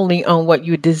only on what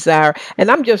you desire.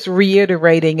 And I'm just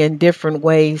reiterating in different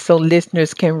ways so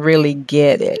listeners can really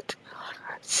get it.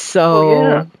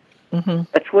 So,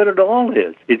 That's what it all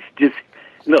is. It's just,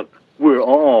 look, we're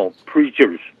all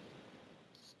preachers.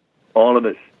 All of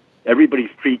us. Everybody's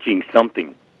preaching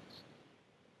something.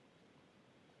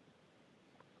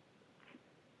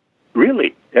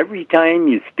 Really, every time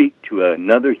you speak to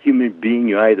another human being,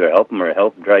 you either help them or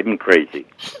help drive them crazy.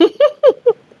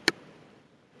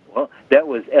 Well, that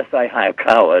was S.I.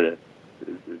 Hayakawa.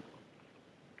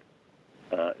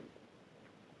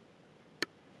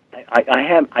 I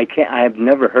have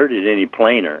never heard it any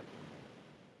plainer.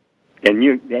 And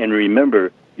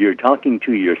remember, you're talking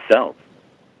to yourself.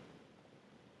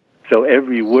 So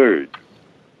every word,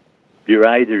 you're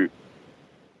either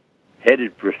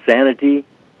headed for sanity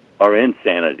or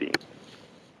insanity.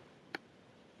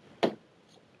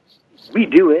 We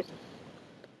do it.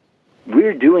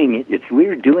 We're doing it.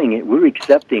 We're doing it. We're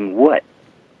accepting what?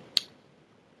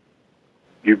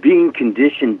 You're being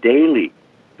conditioned daily.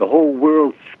 The whole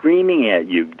world's screaming at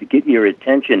you to get your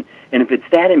attention. And if it's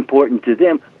that important to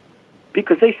them,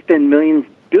 because they spend millions,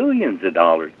 billions of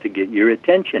dollars to get your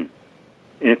attention.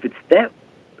 And if it's that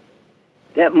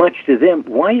much to them,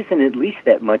 why isn't it at least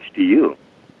that much to you?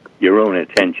 Your own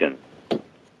attention.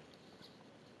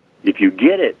 If you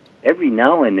get it every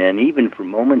now and then, even for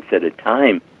moments at a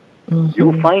time,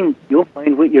 you'll find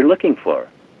what you're looking for.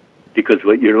 Because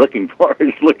what you're looking for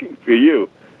is looking for you.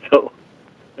 So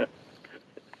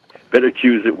better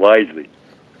choose it wisely.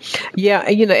 Yeah,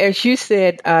 as you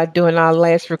said during our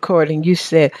last recording, you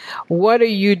said, what are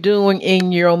you doing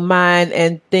in your mind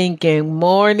and thinking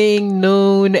morning,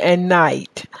 noon, and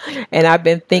night? And I've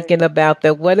been thinking about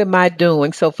that. What am I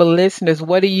doing? So for listeners,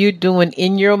 what are you doing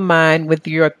in your mind with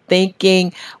your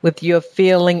thinking, with your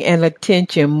feeling and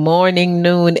attention, morning,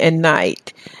 noon, and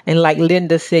night? And like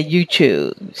Linda said, you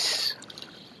choose.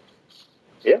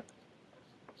 Yeah,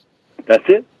 that's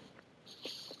it.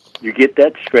 You get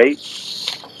that straight.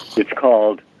 It's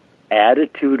called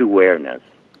attitude awareness,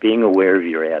 being aware of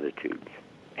your attitudes.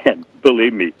 And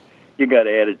believe me, you got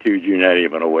attitudes you're not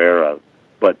even aware of.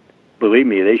 But believe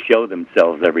me, they show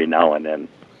themselves every now and then.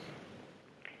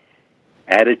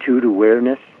 Attitude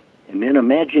awareness, and then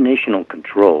imaginational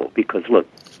control. Because look,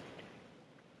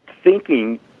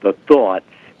 thinking the thoughts,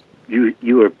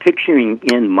 you are picturing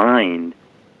in mind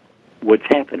what's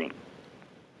happening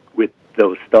with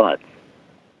those thoughts.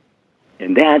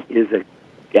 And that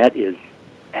is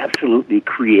absolutely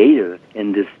creative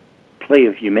in this play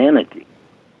of humanity.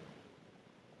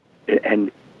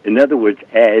 And in other words,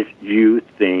 as you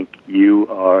think, you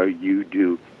are, you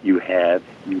do, you have,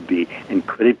 you be. And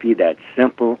could it be that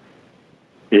simple?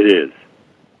 It is.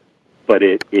 But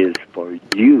it is for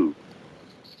you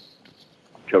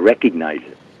to recognize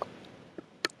it.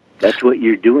 That's what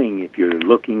you're doing if you're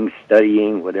looking,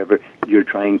 studying, whatever. You're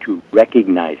trying to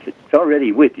recognize it. It's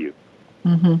already with you.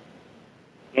 Mm-hmm.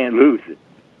 Can't lose it.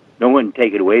 No one can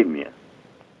take it away from you.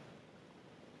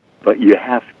 But you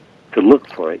have to look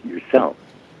for it yourself.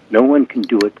 No one can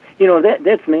do it.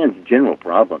 That's man's general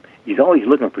problem. He's always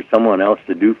looking for someone else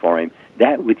to do for him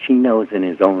that which he knows in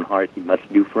his own heart he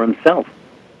must do for himself.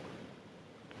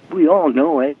 We all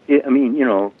know it. I mean,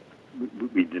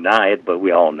 we deny it, but we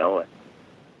all know it.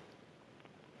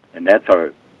 And that's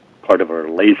part of our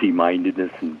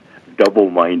lazy-mindedness and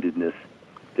double-mindedness.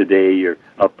 Today you're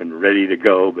up and ready to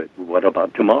go, but what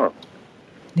about tomorrow?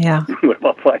 Yeah. What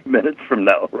about 5 minutes from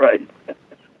now, right?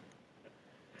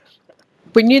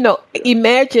 But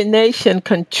imagination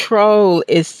control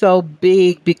is so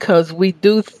big because we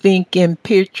do think in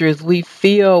pictures, we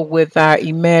feel with our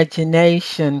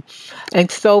imagination.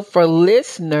 And so for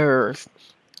listeners,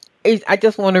 I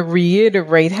just want to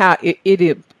reiterate how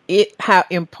how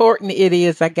important it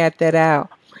is, I got that out,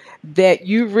 that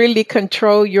you really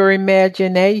control your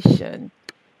imagination.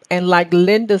 And like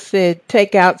Linda said,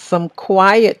 take out some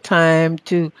quiet time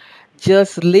to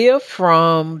just live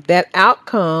from that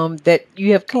outcome that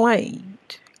you have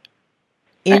claimed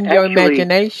in your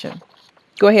imagination.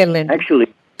 Go ahead, Linda.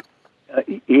 Actually,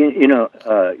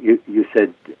 you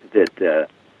said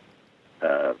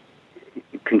that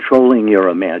controlling your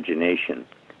imagination.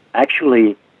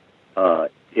 Actually,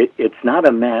 it's not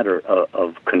a matter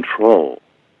of control.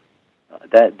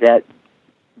 That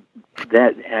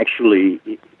actually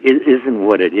isn't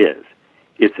what it is.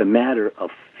 It's a matter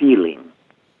of feeling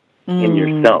in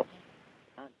yourself.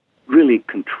 Not really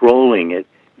controlling it,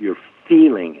 you're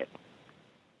feeling it.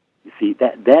 You see,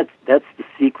 that's the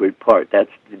secret part.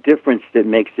 That's the difference that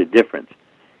makes the difference.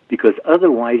 Because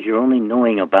otherwise you're only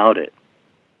knowing about it.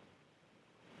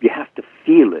 You have to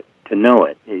feel it to know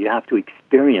it. You have to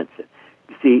experience it.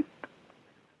 You see,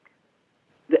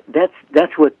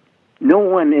 that's what no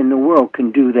one in the world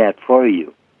can do that for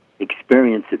you,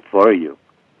 experience it for you.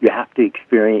 You have to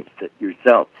experience it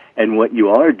yourself. And what you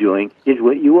are doing is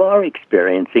what you are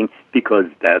experiencing because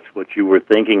that's what you were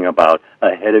thinking about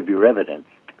ahead of your evidence.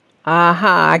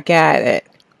 I got it.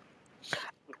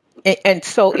 And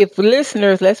so if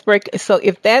listeners, so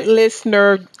if that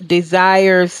listener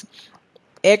desires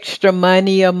extra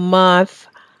money a month,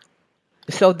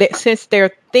 so that since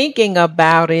they're thinking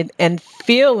about it and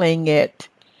feeling it,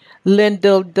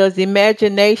 Lindell, does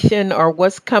imagination or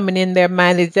what's coming in their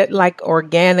mind, is that like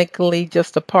organically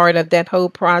just a part of that whole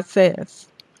process?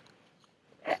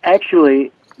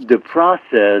 Actually, the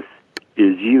process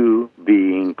is you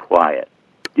being quiet.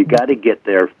 You got to get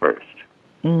there first.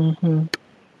 Mm-hmm.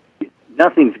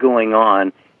 Nothing's going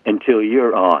on until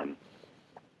you're on.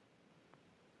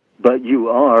 But you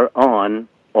are on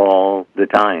all the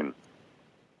time.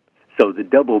 So the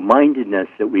double-mindedness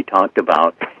that we talked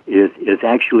about is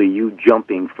actually you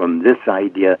jumping from this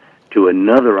idea to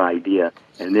another idea,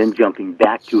 and then jumping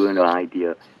back to an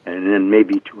idea, and then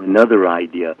maybe to another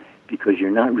idea, because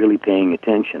you're not really paying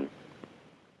attention.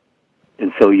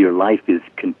 And so your life is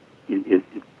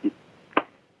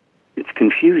it's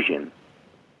confusion.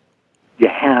 You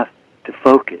have to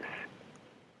focus.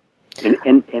 And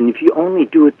if you only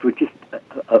do it for just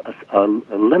a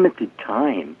limited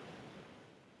time,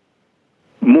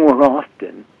 more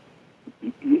often,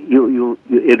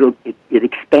 it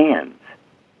expands.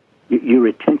 Your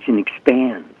attention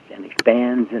expands and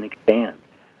expands and expands.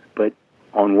 But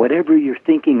on whatever you're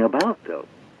thinking about, though,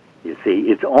 you see,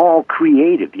 it's all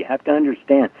creative. You have to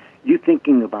understand. You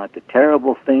thinking about the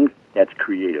terrible things, that's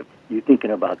creative. You thinking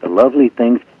about the lovely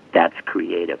things, that's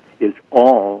creative. It's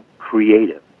all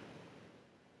creative.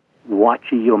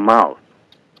 Watch your mouth.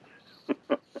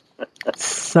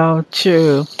 So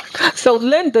true. So,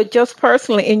 Linda, just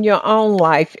personally in your own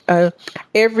life,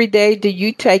 every day, do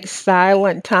you take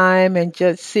silent time and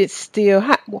just sit still?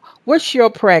 What's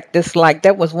your practice like?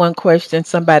 That was one question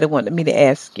somebody wanted me to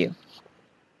ask you.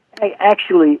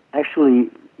 Actually,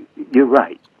 you're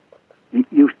right.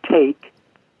 You take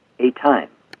a time.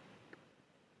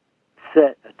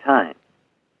 Set a time.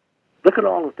 Look at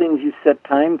all the things you set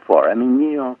time for. I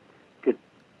mean,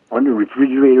 on the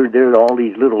refrigerator, there are all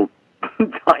these little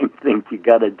time things. You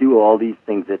got to do all these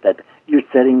things that you're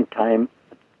setting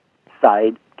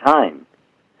aside time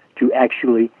to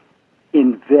actually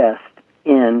invest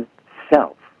in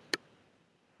self.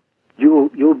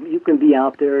 You can be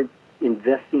out there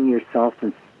investing yourself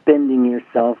and spending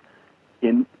yourself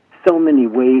in so many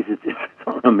ways it's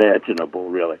unimaginable,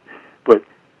 really. But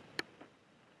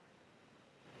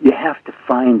you have to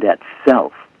find that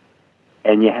self.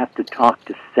 And you have to talk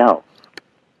to self.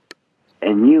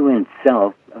 And you and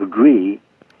self agree,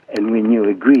 and when you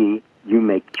agree, you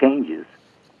make changes.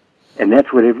 And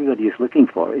that's what everybody is looking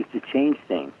for, is to change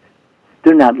things.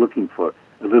 They're not looking for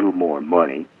a little more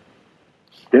money.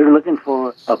 They're looking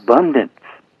for abundance.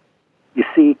 You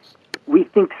see, we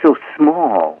think so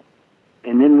small,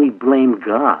 and then we blame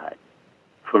God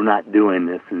for not doing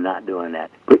this and not doing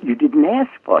that. But you didn't ask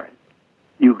for it.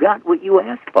 You got what you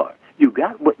asked for. You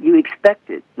got what you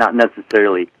expected. Not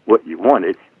necessarily what you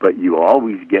wanted, but you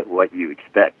always get what you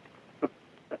expect.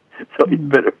 So you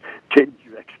better change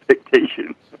your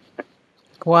expectations.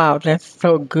 Wow, that's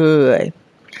so good.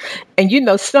 And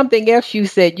something else you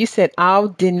said all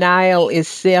denial is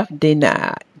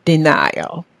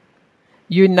self-denial.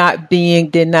 You're not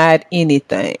being denied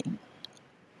anything.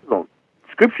 Well,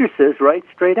 Scripture says right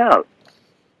straight out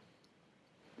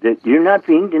that you're not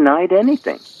being denied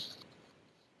anything.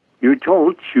 You're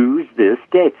told, choose this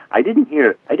day. I didn't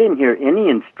hear any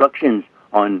instructions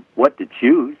on what to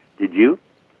choose. Did you?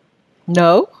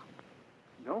 No.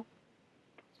 No.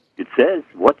 It says,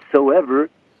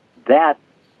 whatsoever, that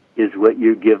is what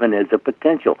you're given as a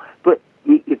potential. But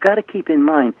you got to keep in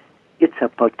mind, it's a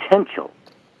potential.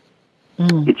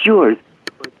 It's yours,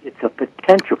 but it's a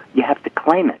potential. You have to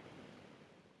claim it.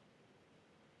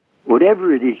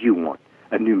 Whatever it is you want,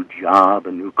 a new job,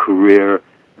 a new career,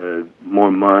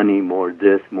 more money, more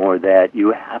this, more that,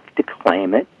 you have to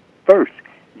claim it first.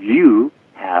 You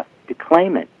have to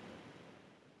claim it.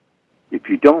 If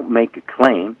you don't make a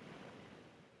claim,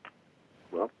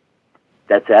 well,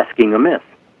 that's asking amiss.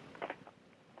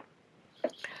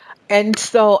 And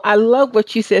so I love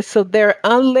what you said. So there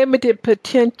are unlimited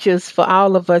potentials for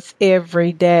all of us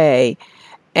every day.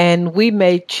 And we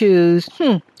may choose,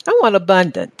 I want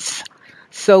abundance.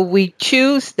 So we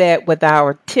choose that with our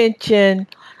attention,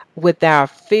 with our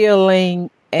feeling,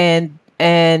 and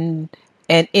in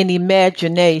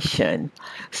imagination.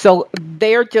 So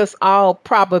they're just all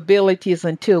probabilities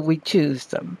until we choose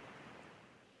them.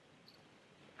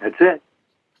 That's it.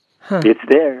 It's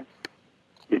there.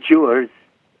 It's yours.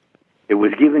 It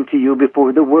was given to you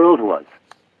before the world was.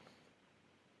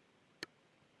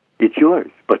 It's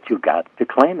yours, but you got to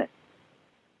claim it.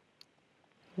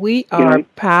 We are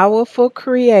powerful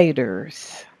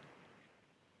creators.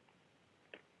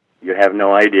 You have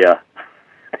no idea.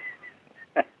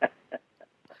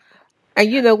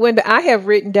 And when I have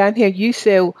written down here, you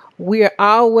said we're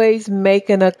always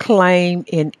making a claim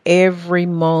in every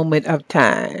moment of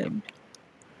time.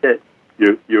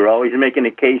 You're always making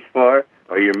a case for,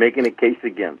 or you're making a case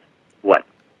against what?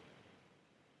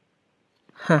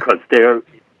 Because there's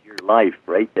your life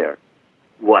right there.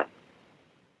 What?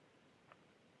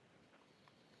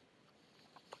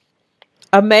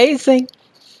 Amazing.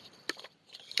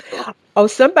 Oh,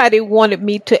 somebody wanted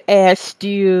me to ask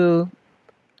you,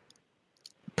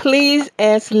 please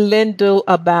ask Lindell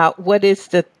about what is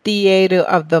the theater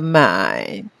of the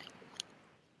mind.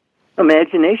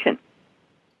 Imagination.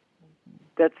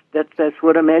 That's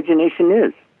what imagination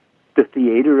is. The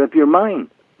theater of your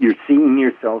mind. You're seeing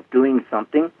yourself doing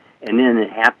something, and then it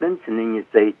happens, and then you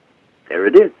say, there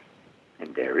it is.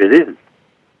 And there it is.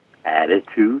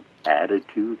 Attitude,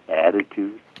 attitude,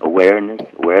 attitude, awareness,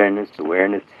 awareness,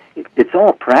 awareness. It's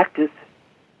all practice.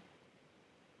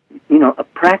 A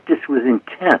practice with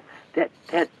intent. That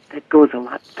goes a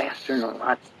lot faster and a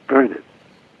lot further.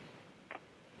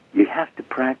 You have to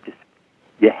practice.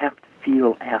 You have to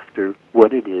feel after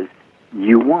what it is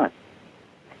you want.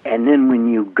 And then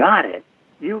when you got it,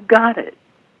 you got it.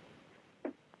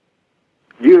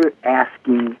 You're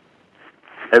asking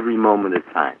every moment of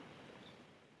time.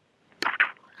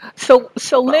 So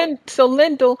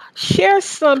Lindell, share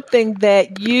something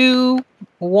that you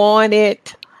wanted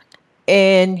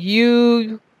and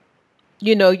you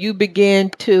began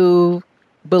to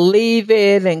believe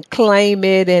it and claim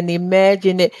it and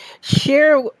imagine it.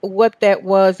 Share what that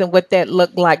was and what that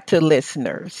looked like to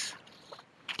listeners.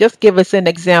 Just give us an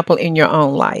example in your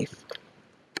own life.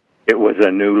 It was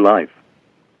a new life.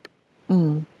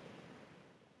 Mm.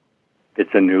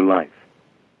 It's a new life.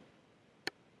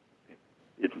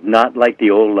 It's not like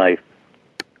the old life.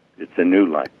 It's a new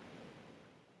life.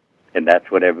 And that's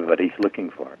what everybody's looking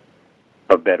for,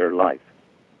 a better life.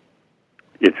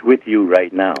 It's with you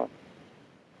right now.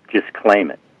 Just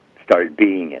claim it. Start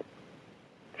being it.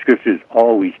 Scripture's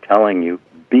always telling you,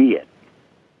 be it.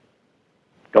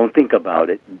 Don't think about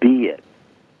it. Be it.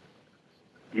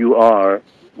 You are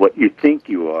what you think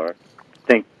you are.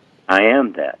 Think, I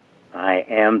am that. I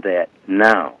am that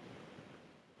now.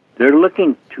 They're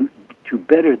looking to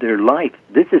better their life.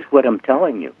 This is what I'm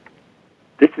telling you.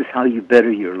 This is how you better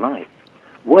your life.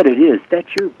 What it is, that's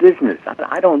your business.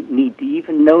 I don't need to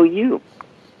even know you.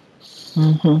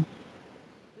 Mm-hmm.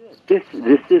 This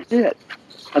is it.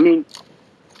 I mean,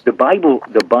 the Bible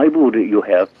that you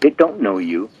have, it don't know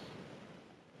you.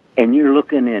 And you're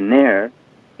looking in there,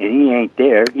 and he ain't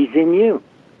there. He's in you.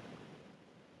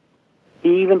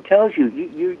 He even tells you,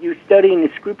 you're studying the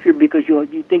Scripture because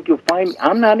you think you'll find me.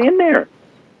 I'm not in there.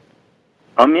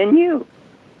 I'm in you.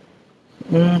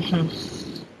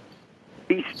 Mm-hmm.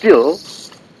 Be still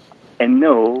and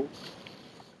know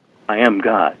I am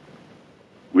God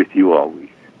with you always.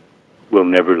 Will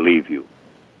never leave you.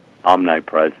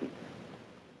 Omnipresent.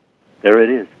 There it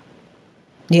is.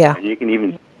 Yeah. And you can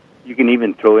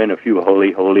even throw in a few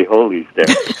holy, holy, holies there.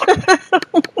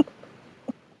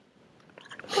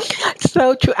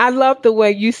 So true. I love the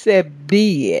way you said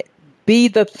be it. Be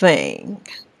the thing.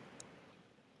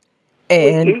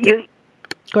 And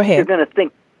go ahead.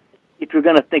 If you're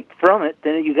gonna think from it,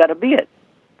 then you gotta be it.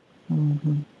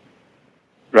 Mm-hmm.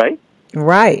 Right?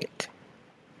 Right.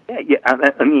 Yeah,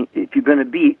 I mean, if you're going to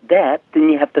be that, then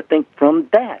you have to think from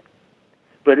that.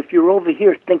 But if you're over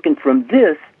here thinking from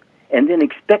this and then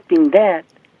expecting that,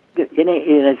 it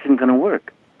isn't going to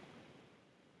work.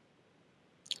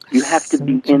 You have to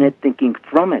be in it, thinking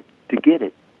from it to get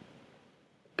it.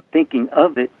 Thinking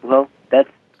of it, well, that's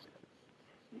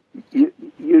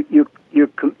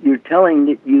you're telling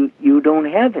that you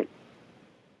don't have it,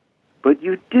 but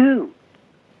you do.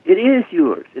 It is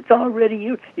yours. It's already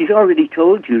yours. He's already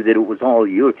told you that it was all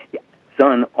yours.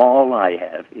 Son, all I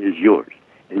have is yours.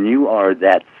 And you are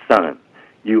that son.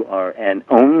 You are an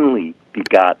only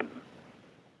begotten.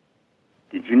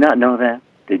 Did you not know that?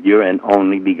 That you're an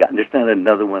only begotten. There's not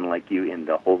another one like you in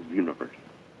the whole universe.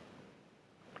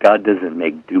 God doesn't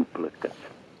make duplicates.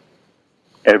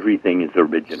 Everything is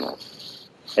original.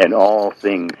 And all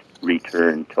things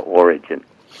return to origin.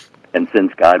 And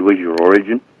since God was your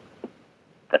origin,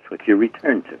 that's what you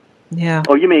return to. Yeah.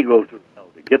 Oh, you may go through hell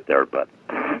to get there, but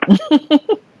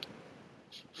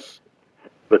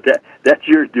but that's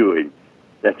your doing.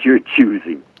 That's your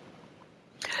choosing.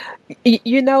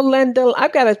 Lindell,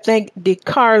 I've got to thank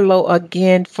DiCarlo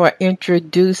again for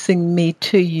introducing me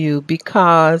to you,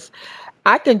 because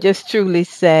I can just truly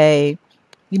say,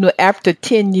 after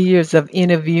 10 years of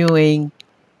interviewing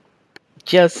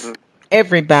just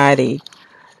everybody,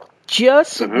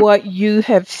 just what you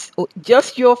have,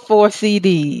 just your 4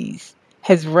 CDs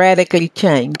has radically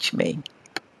changed me.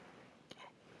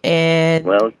 And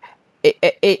Well,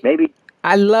 maybe.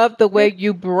 I love the way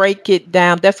you break it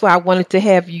down. That's why I wanted to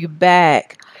have you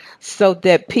back so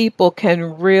that people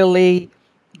can really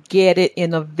get it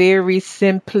in a very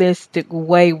simplistic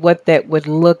way what that would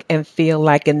look and feel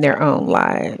like in their own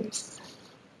lives.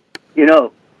 It's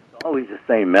always the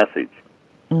same message.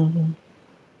 Mm-hmm.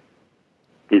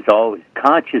 It's always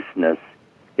consciousness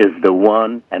is the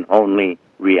one and only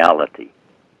reality.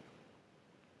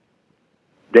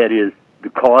 That is the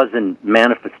cause and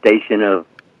manifestation of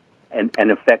an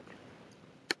effect.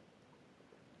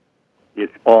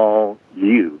 It's all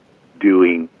you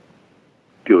doing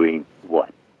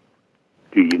what?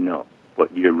 Do you know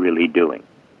what you're really doing?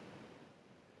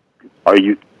 Are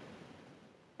you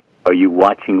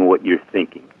watching what you're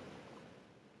thinking?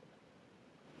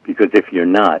 Because if you're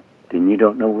not, then you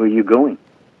don't know where you're going.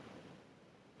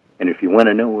 And if you want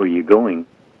to know where you're going,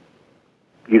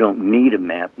 you don't need a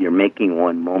map. You're making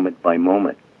one moment by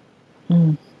moment.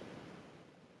 Mm.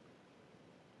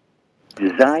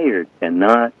 Desire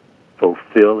cannot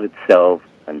fulfill itself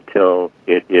until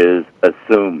it is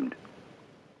assumed.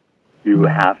 You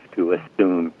have to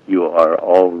assume you are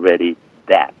already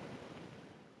that.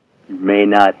 You may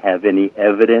not have any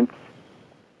evidence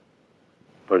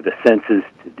for the senses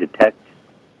to detect,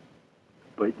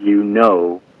 but you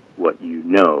know what you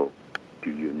know.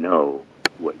 Do you know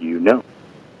what you know?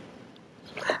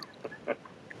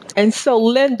 And so,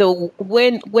 Linda,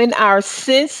 when our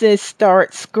senses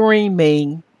start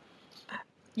screaming,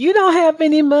 you don't have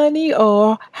any money,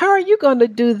 or how are you going to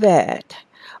do that?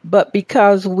 But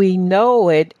because we know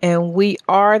it and we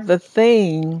are the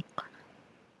thing,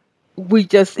 we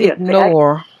just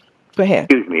ignore. Go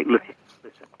ahead. Excuse me. Listen.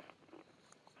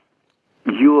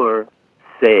 Your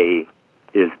say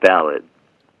is valid.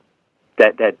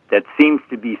 That seems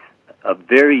to be a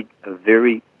very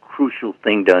crucial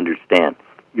thing to understand.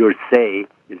 Your say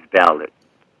is valid.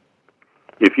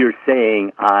 If you're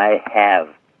saying, I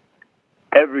have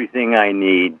everything I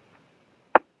need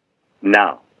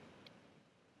now,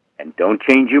 and don't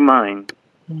change your mind,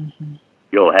 Mm-hmm.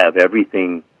 you'll have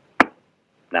everything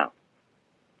now.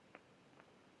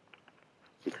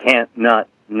 It can't not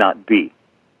be.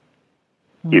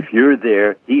 Mm-hmm. If you're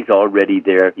there, he's already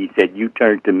there. He said, you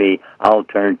turn to me, I'll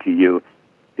turn to you.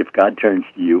 If God turns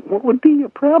to you, what would be your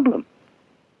problem?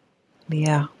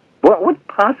 Yeah. What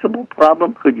possible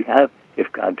problem could you have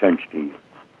if God turns to you?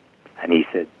 And he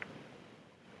said,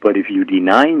 but if you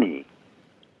deny me,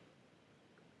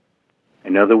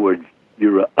 in other words,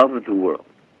 you're of the world.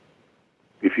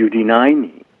 If you deny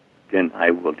me, then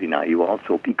I will deny you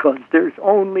also, because there's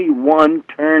only one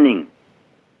turning.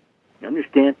 You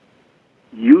understand?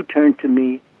 You turn to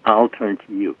me, I'll turn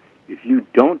to you. If you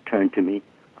don't turn to me,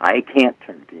 I can't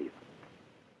turn to you.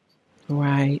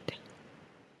 Right.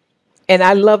 And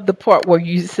I love the part where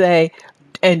you say,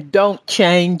 and don't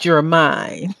change your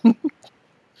mind.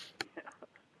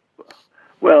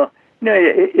 Well, no,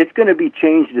 it's going to be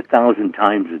changed 1,000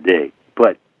 times a day,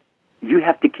 but you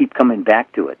have to keep coming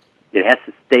back to it. It has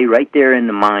to stay right there in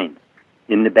the mind,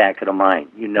 in the back of the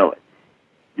mind. You know it.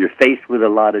 You're faced with a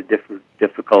lot of different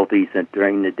difficulties and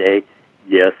during the day.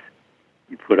 Yes,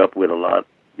 you put up with a lot.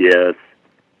 Yes,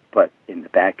 but in the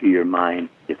back of your mind,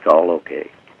 it's all okay.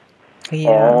 Yeah.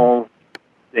 All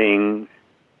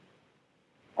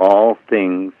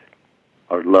things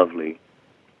are lovely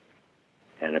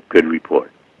and a good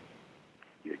report.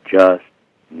 You're just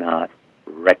not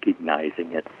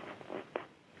recognizing it.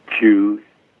 Choose.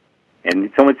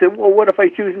 And someone said, well, what if I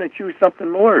choose and I choose something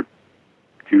more?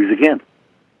 Choose again.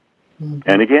 Mm-hmm.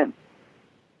 And again.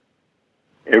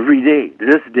 Every day,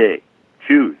 this day,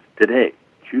 choose today.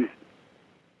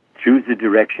 Choose the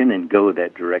direction and go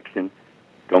that direction.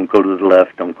 Don't go to the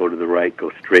left, don't go to the right, go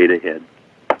straight ahead.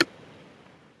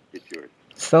 It's yours.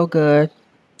 So good.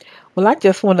 Well, I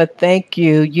just want to thank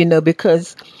you,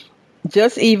 because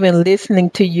just even listening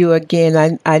to you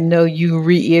again, I know you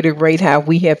reiterate how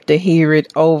we have to hear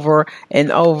it over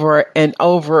and over and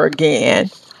over again.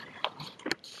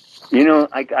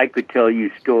 I could tell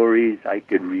you stories, I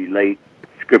could relate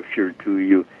scripture to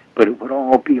you, but it would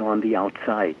all be on the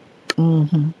outside.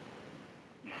 Mm-hmm.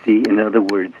 See, in other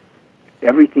words,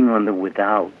 everything on the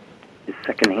without is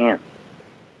secondhand.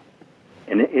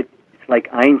 And it's like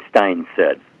Einstein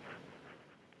said.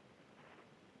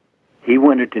 He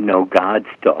wanted to know God's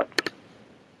thoughts.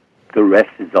 The rest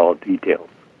is all details.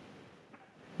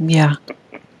 Yeah.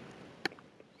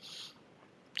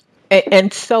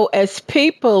 And so as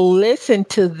people listen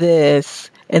to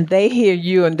this and they hear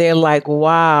you and they're like,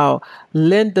 wow,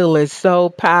 Lindell is so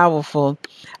powerful,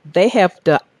 they have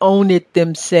to own it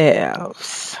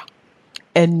themselves.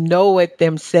 and know it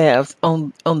themselves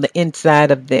on the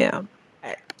inside of them.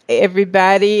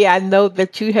 Everybody, I know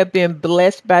that you have been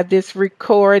blessed by this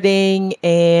recording,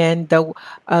 and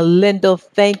Lindell,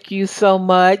 thank you so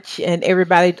much. And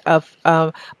everybody,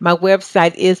 my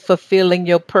website is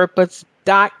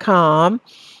fulfillingyourpurpose.com.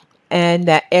 And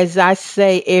as I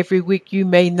say every week, you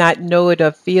may not know it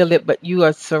or feel it, but you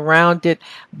are surrounded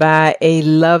by a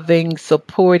loving,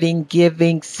 supporting,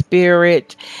 giving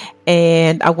spirit.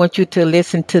 And I want you to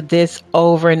listen to this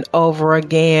over and over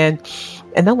again.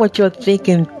 And I want your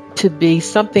thinking to be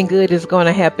something good is going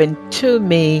to happen to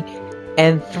me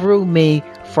and through me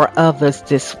for others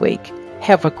this week.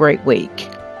 Have a great week.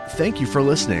 Thank you for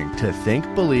listening to Think,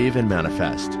 Believe, and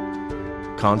Manifest.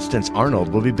 Constance Arnold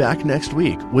will be back next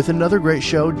week with another great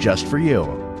show just for you.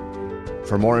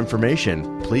 For more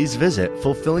information, please visit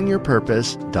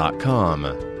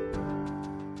fulfillingyourpurpose.com.